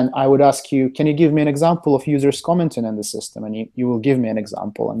 And then I would ask you, can you give me an example of users commenting in the system? And you will give me an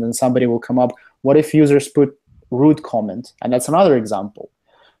example. And then somebody will come up, what if users put root comment? And that's another example.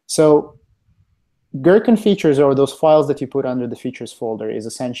 So Gherkin features, or those files that you put under the features folder, is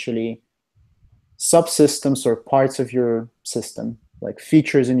essentially subsystems or parts of your system, like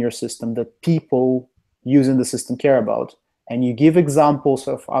features in your system that people using the system care about. And you give examples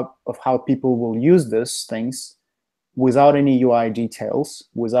of how people will use these things without any UI details,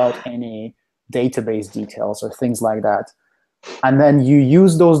 without any database details or things like that. And then you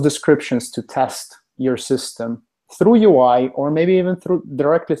use those descriptions to test your system through UI, or maybe even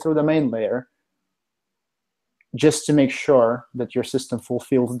directly through the main layer, just to make sure that your system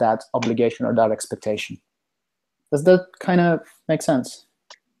fulfills that obligation or that expectation. Does that kind of make sense?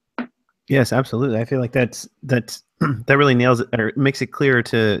 Yes, absolutely. I feel like that really nails it, or makes it clear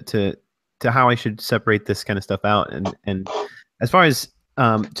to how I should separate this kind of stuff out. And as far as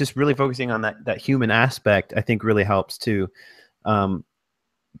just really focusing on that human aspect, I think really helps too.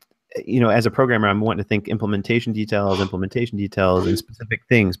 As a programmer, I'm wanting to think implementation details, and specific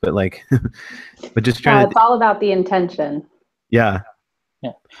things, but but just trying it's all about the intention. Yeah.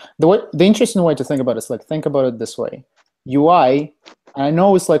 Yeah. The interesting way to think about it is think about it this way. UI, and I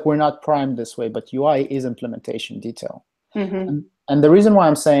know it's we're not primed this way, but UI is implementation detail. Mm-hmm. And the reason why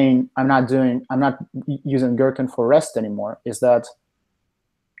I'm saying I'm not using Gherkin for REST anymore is that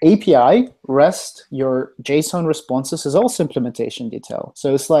API, REST, your JSON responses is also implementation detail.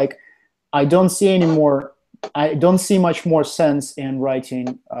 So it's I don't see much more sense in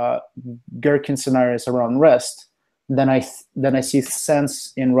writing Gherkin scenarios around REST than I see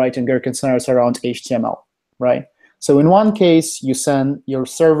sense in writing Gherkin scenarios around HTML, right? So in one case, your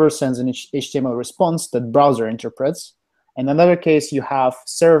server sends an HTML response that browser interprets. In another case, you have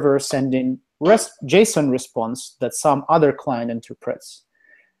server sending REST JSON response that some other client interprets.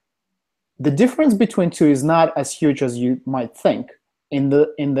 The difference between two is not as huge as you might think. In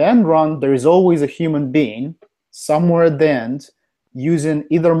the end run, there is always a human being somewhere at the end using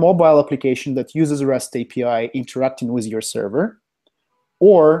either mobile application that uses REST API interacting with your server,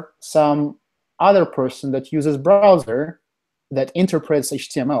 or some other person that uses browser that interprets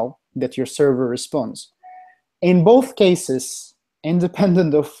HTML that your server responds. In both cases,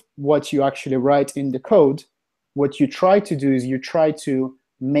 independent of what you actually write in the code, what you try to do is you try to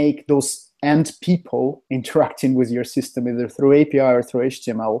make those end people interacting with your system, either through API or through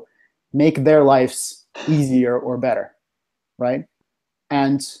HTML, make their lives easier or better, right?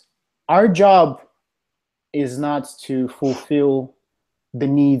 And our job is not to fulfill the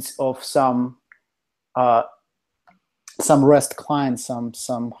needs of some REST client,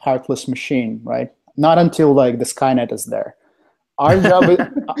 some heartless machine, right? Not until the Skynet is there.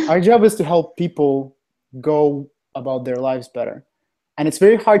 Our job is to help people go about their lives better. And it's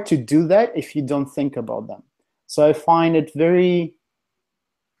very hard to do that if you don't think about them. So I find it very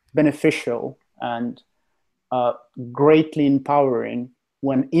beneficial and greatly empowering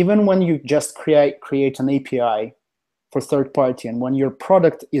even when you just create an API for third party, and when your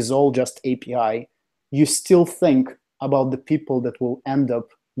product is all just API, you still think about the people that will end up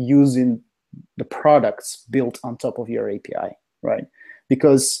using the products built on top of your API, right?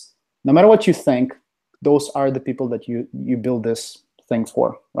 Because no matter what you think, those are the people that you build this thing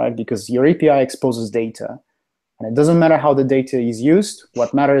for, right? Because your API exposes data, and it doesn't matter how the data is used.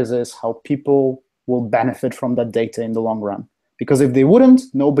 What matters is how people will benefit from that data in the long run. Because if they wouldn't,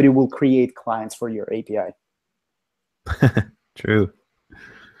 nobody will create clients for your API. True.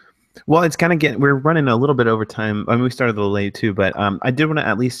 Well, it's kind of we're running a little bit over time. I mean, we started a little late too, but I did want to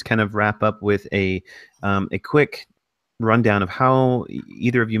at least kind of wrap up with a quick rundown of how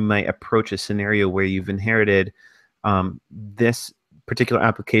either of you might approach a scenario where you've inherited this particular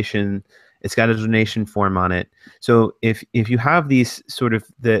application. It's got a donation form on it. So if you have these sort of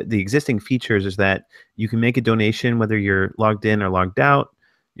the existing features, is that you can make a donation whether you're logged in or logged out.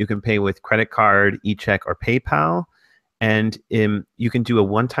 You can pay with credit card, e-check, or PayPal. And you can do a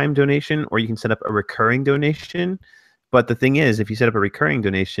one-time donation, or you can set up a recurring donation. But the thing is, if you set up a recurring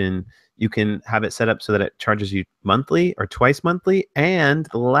donation, you can have it set up so that it charges you monthly or twice monthly. And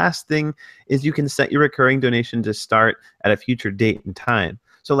the last thing is you can set your recurring donation to start at a future date and time.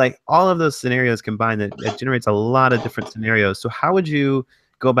 So all of those scenarios combined, that generates a lot of different scenarios. So how would you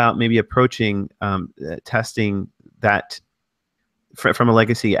go about maybe approaching testing that from a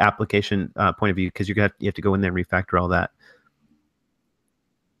legacy application point of view? Because you have to go in there and refactor all that. Yeah. The interesting way to think about it is think about it this way. UI, and I know it's we're not primed this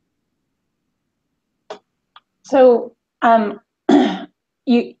way, but UI is implementation detail. So So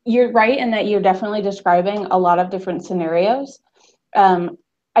you're right in that you're definitely describing a lot of different scenarios.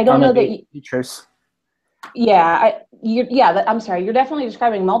 I don't know that features. I'm sorry. You're definitely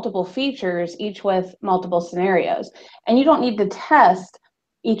describing multiple features, each with multiple scenarios, and you don't need to test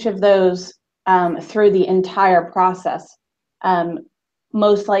each of those through the entire process.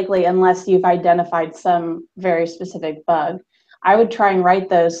 Most likely, unless you've identified some very specific bug. I would try and write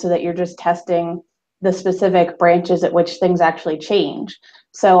those so that you're just testing the specific branches at which things actually change.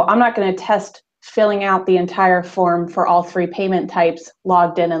 So I'm not going to test filling out the entire form for all 3 payment types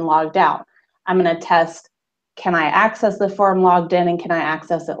logged in and logged out. I'm going to test, can I access the form logged in and can I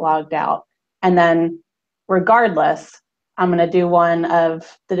access it logged out? And then regardless, I'm going to do one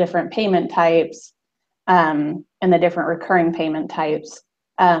of the different payment types and the different recurring payment types.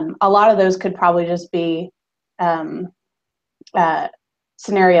 A lot of those could probably just be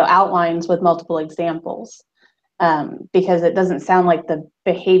scenario outlines with multiple examples, because it doesn't sound like the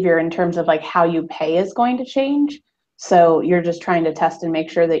behavior in terms of like how you pay is going to change. So you're just trying to test and make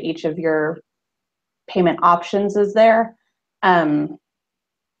sure that each of your payment options is there. That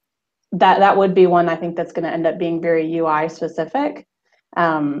would be one I think that's going to end up being very UI specific.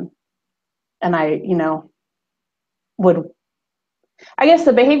 And I guess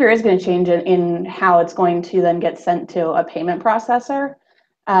the behavior is going to change in how it's going to then get sent to a payment processor.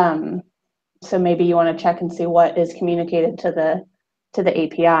 So maybe you want to check and see what is communicated to the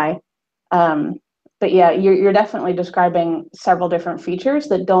API. But yeah, you're definitely describing several different features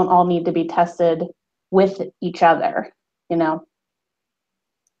that don't all need to be tested with each other,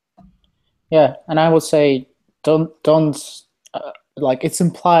 Yeah, and I would say don't like, it's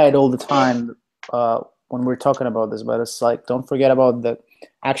implied all the time when we're talking about this, but it's like, don't forget about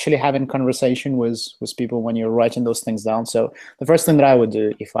actually having conversation with people when you're writing those things down. So the first thing that I would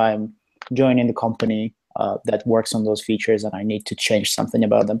do if I'm joining the company that works on those features and I need to change something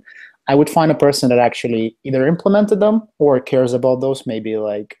about them, I would find a person that actually either implemented them or cares about those, maybe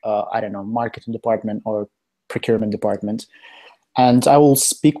like, I don't know, marketing department or procurement department. And I will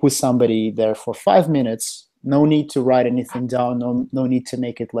speak with somebody there for 5 minutes. No need to write anything down. No need to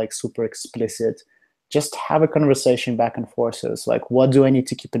make it like super explicit. Just have a conversation back and forth. So it's like, what do I need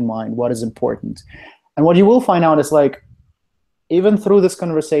to keep in mind? What is important? And what you will find out is like, even through this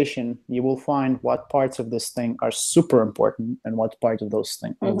conversation, you will find what parts of this thing are super important and what parts of this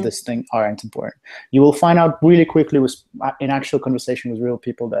thing aren't important. You will find out really quickly in actual conversation with real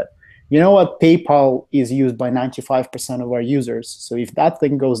people that, you know what, PayPal is used by 95% of our users. So if that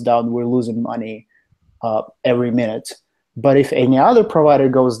thing goes down, we're losing money every minute. But if any other provider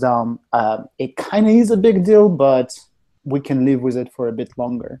goes down, it kind of is a big deal, but we can live with it for a bit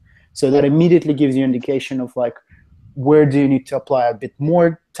longer. So that immediately gives you an indication of like, where do you need to apply a bit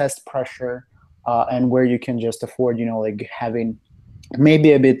more test pressure and where you can just afford, like having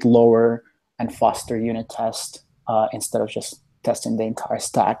maybe a bit lower and faster unit test instead of just testing the entire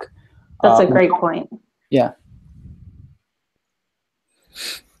stack. That's a great point. Yeah.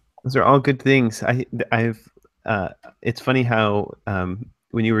 Those are all good things. It's funny how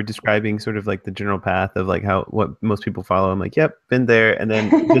when you were describing sort of like the general path of like what most people follow, I'm like, yep, been there. And then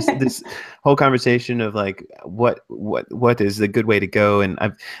just this whole conversation of like what is the good way to go. And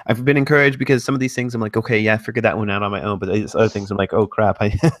I've been encouraged because some of these things I'm like, okay, yeah, I figured that one out on my own. But these other things I'm like, oh crap,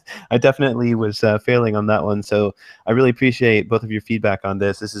 I definitely was failing on that one. So I really appreciate both of your feedback on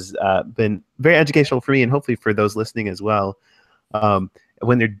this. This has been very educational for me and hopefully for those listening as well.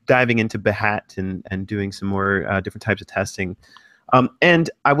 When they're diving into Behat and doing some more different types of testing. And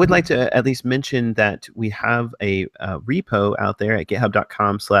I would like to at least mention that we have a repo out there at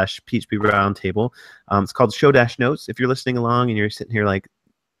github.com/PHP Roundtable. It's called Show-Notes. If you're listening along and you're sitting here like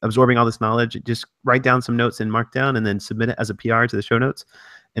absorbing all this knowledge, just write down some notes in Markdown and then submit it as a PR to the show notes.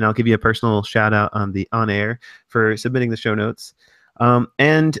 And I'll give you a personal shout out on air for submitting the show notes.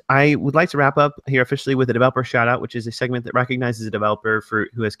 And I would like to wrap up here officially with a developer shout out, which is a segment that recognizes a developer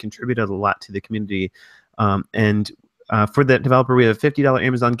who has contributed a lot to the community. For that developer, we have a $50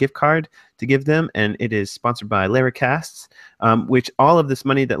 Amazon gift card to give them, and it is sponsored by Laracasts, which all of this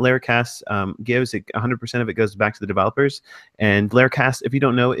money that Laracasts gives, 100% of it goes back to the developers. And Laracast, if you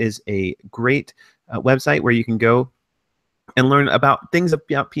don't know, is a great website where you can go and learn about things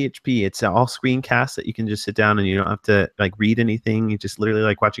about PHP. It's all screencasts that you can just sit down and you don't have to like read anything. You just literally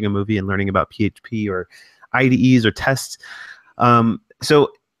like watching a movie and learning about PHP or IDEs or tests.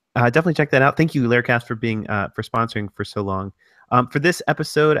 So definitely check that out. Thank you, Laracast, for being for sponsoring for so long. For this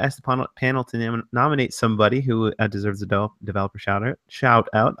episode, I asked the panel to nominate somebody who deserves a developer shout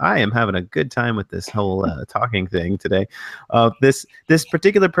out. I am having a good time with this whole talking thing today. This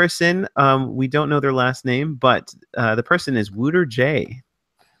particular person, we don't know their last name, but the person is Wooter J.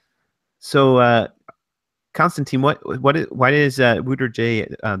 So, Konstantin, why is Wooter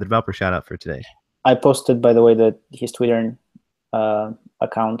J the developer shout out for today? I posted, by the way, his Twitter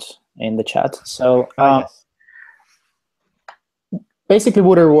account in the chat. So Yes. Basically,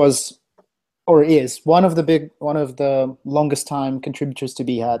 Wooter was or is one of the longest time contributors to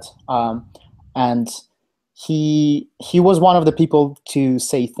Behat, and he was one of the people to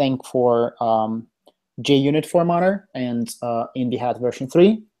say thank for JUnit formatter and in Behat version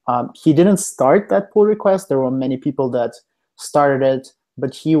 3. He didn't start that pull request. There were many people that started it,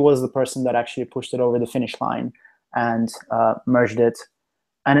 but he was the person that actually pushed it over the finish line and merged it.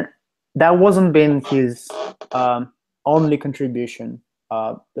 And that wasn't been his only contribution.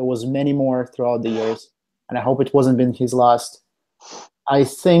 There was many more throughout the years, and I hope it wasn't been his last. I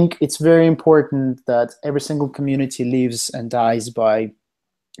think it's very important that every single community lives and dies by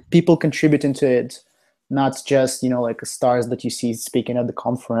people contributing to it, not just, like stars that you see speaking at the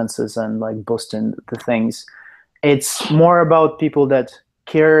conferences and like boasting the things. It's more about people that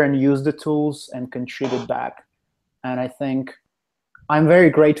care and use the tools and contribute back. And I think I'm very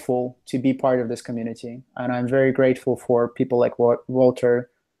grateful to be part of this community, and I'm very grateful for people like Walter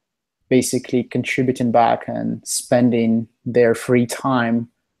basically contributing back and spending their free time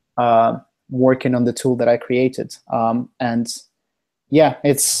working on the tool that I created. And yeah,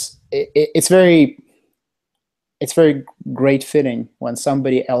 it's very great feeling when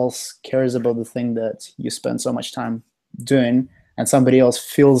somebody else cares about the thing that you spend so much time doing, and somebody else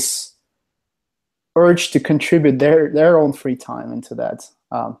feels urge to contribute their own free time into that.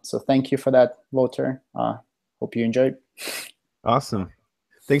 So thank you for that, Walter. Hope you enjoyed. Awesome.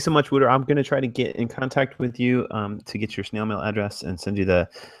 Thanks so much, Wooter. I'm going to try to get in contact with you to get your snail mail address and send you the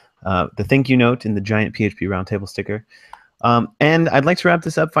thank you note in the giant PHP Roundtable sticker. And I'd like to wrap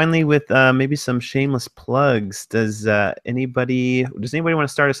this up finally with maybe some shameless plugs. Does anybody want to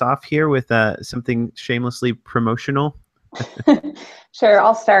start us off here with something shamelessly promotional? Sure,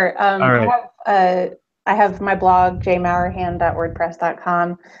 I'll start. All right. I have my blog,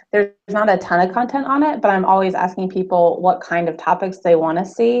 jmauerhan.wordpress.com. There's not a ton of content on it, but I'm always asking people what kind of topics they want to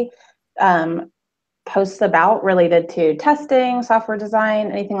see posts about related to testing, software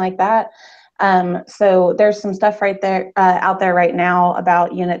design, anything like that. So there's some stuff right there out there right now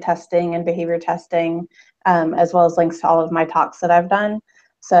about unit testing and behavior testing, as well as links to all of my talks that I've done.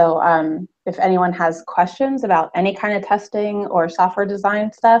 So if anyone has questions about any kind of testing or software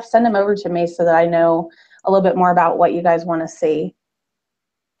design stuff, send them over to me so that I know a little bit more about what you guys want to see.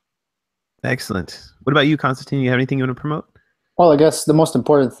 Excellent. What about you, Konstantin? You have anything you want to promote? Well, I guess the most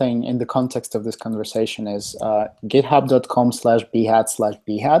important thing in the context of this conversation is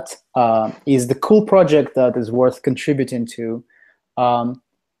github.com/behat/behat is the cool project that is worth contributing to.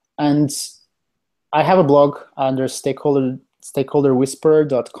 And I have a blog under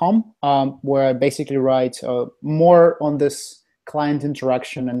stakeholderwhisperer.com where I basically write more on this client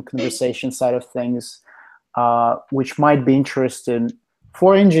interaction and conversation side of things, which might be interesting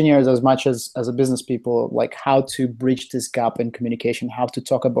for engineers as much as a business people, like how to bridge this gap in communication, how to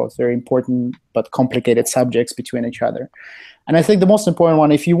talk about very important but complicated subjects between each other. And I think the most important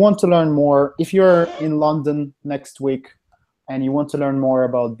one, if you want to learn more, if you're in London next week and you want to learn more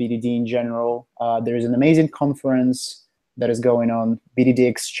about BDD in general, there is an amazing conference that is going on, BDD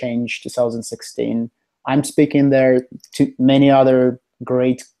Exchange 2016. I'm speaking there, to many other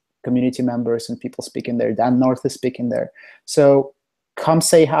great community members and people speaking there. Dan North is speaking there. So come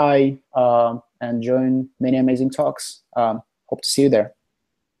say hi and join many amazing talks. Hope to see you there.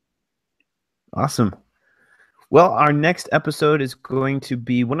 Awesome. Well, our next episode is going to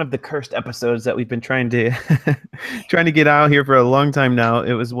be one of the cursed episodes that we've been trying to get out here for a long time now.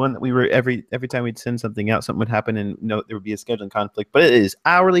 It was one that we were every time we'd send something out, something would happen and there would be a scheduling conflict. But it is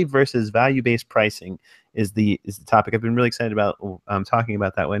hourly versus value-based pricing is the topic. I've been really excited about talking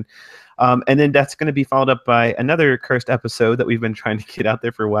about that one. And then that's going to be followed up by another cursed episode that we've been trying to get out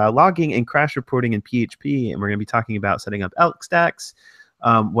there for a while, logging and crash reporting in PHP. And we're going to be talking about setting up elk stacks.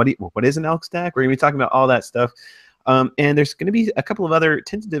 What is an elk stack? We're going to be talking about all that stuff. And there's going to be a couple of other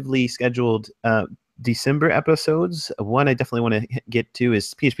tentatively scheduled December episodes. One I definitely want to get to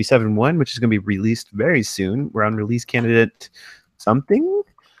is PHP 7.1, which is going to be released very soon. We're on release candidate something.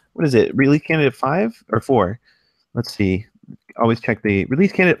 What is it? Release candidate 5 or 4? Let's see. always check the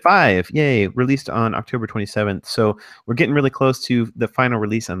release candidate 5. Yay, released on October 27th. So we're getting really close to the final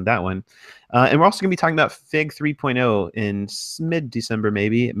release on that one. And we're also going to be talking about Fig 3.0 in mid-December,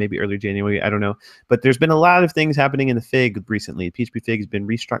 maybe early January. I don't know. But there's been a lot of things happening in the Fig recently. PHP Fig has been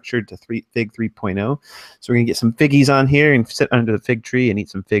restructured to Fig 3.0. So we're going to get some figgies on here and sit under the fig tree and eat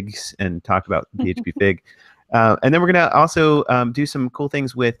some figs and talk about PHP Fig. And then we're going to also do some cool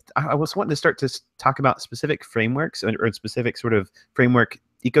things with, I was wanting to start to talk about specific frameworks or specific sort of framework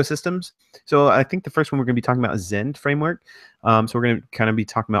ecosystems. So I think the first one we're going to be talking about is Zend framework. So we're going to kind of be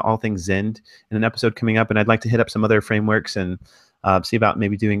talking about all things Zend in an episode coming up. And I'd like to hit up some other frameworks and see about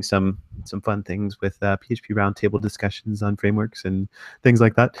maybe doing some fun things with PHP roundtable discussions on frameworks and things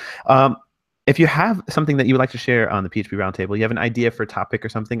like that. If you have something that you would like to share on the PHP Roundtable, you have an idea for a topic or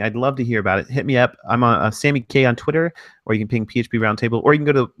something, I'd love to hear about it. Hit me up. I'm on Sammy K on Twitter, or you can ping PHP Roundtable, or you can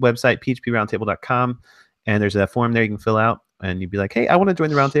go to the website, phproundtable.com, and there's a form there you can fill out, and you'd be like, hey, I want to join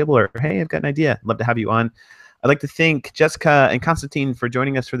the roundtable, or hey, I've got an idea. I'd love to have you on. I'd like to thank Jessica and Konstantin for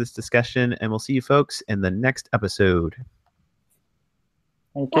joining us for this discussion, and we'll see you folks in the next episode.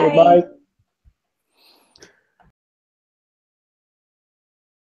 Okay, bye.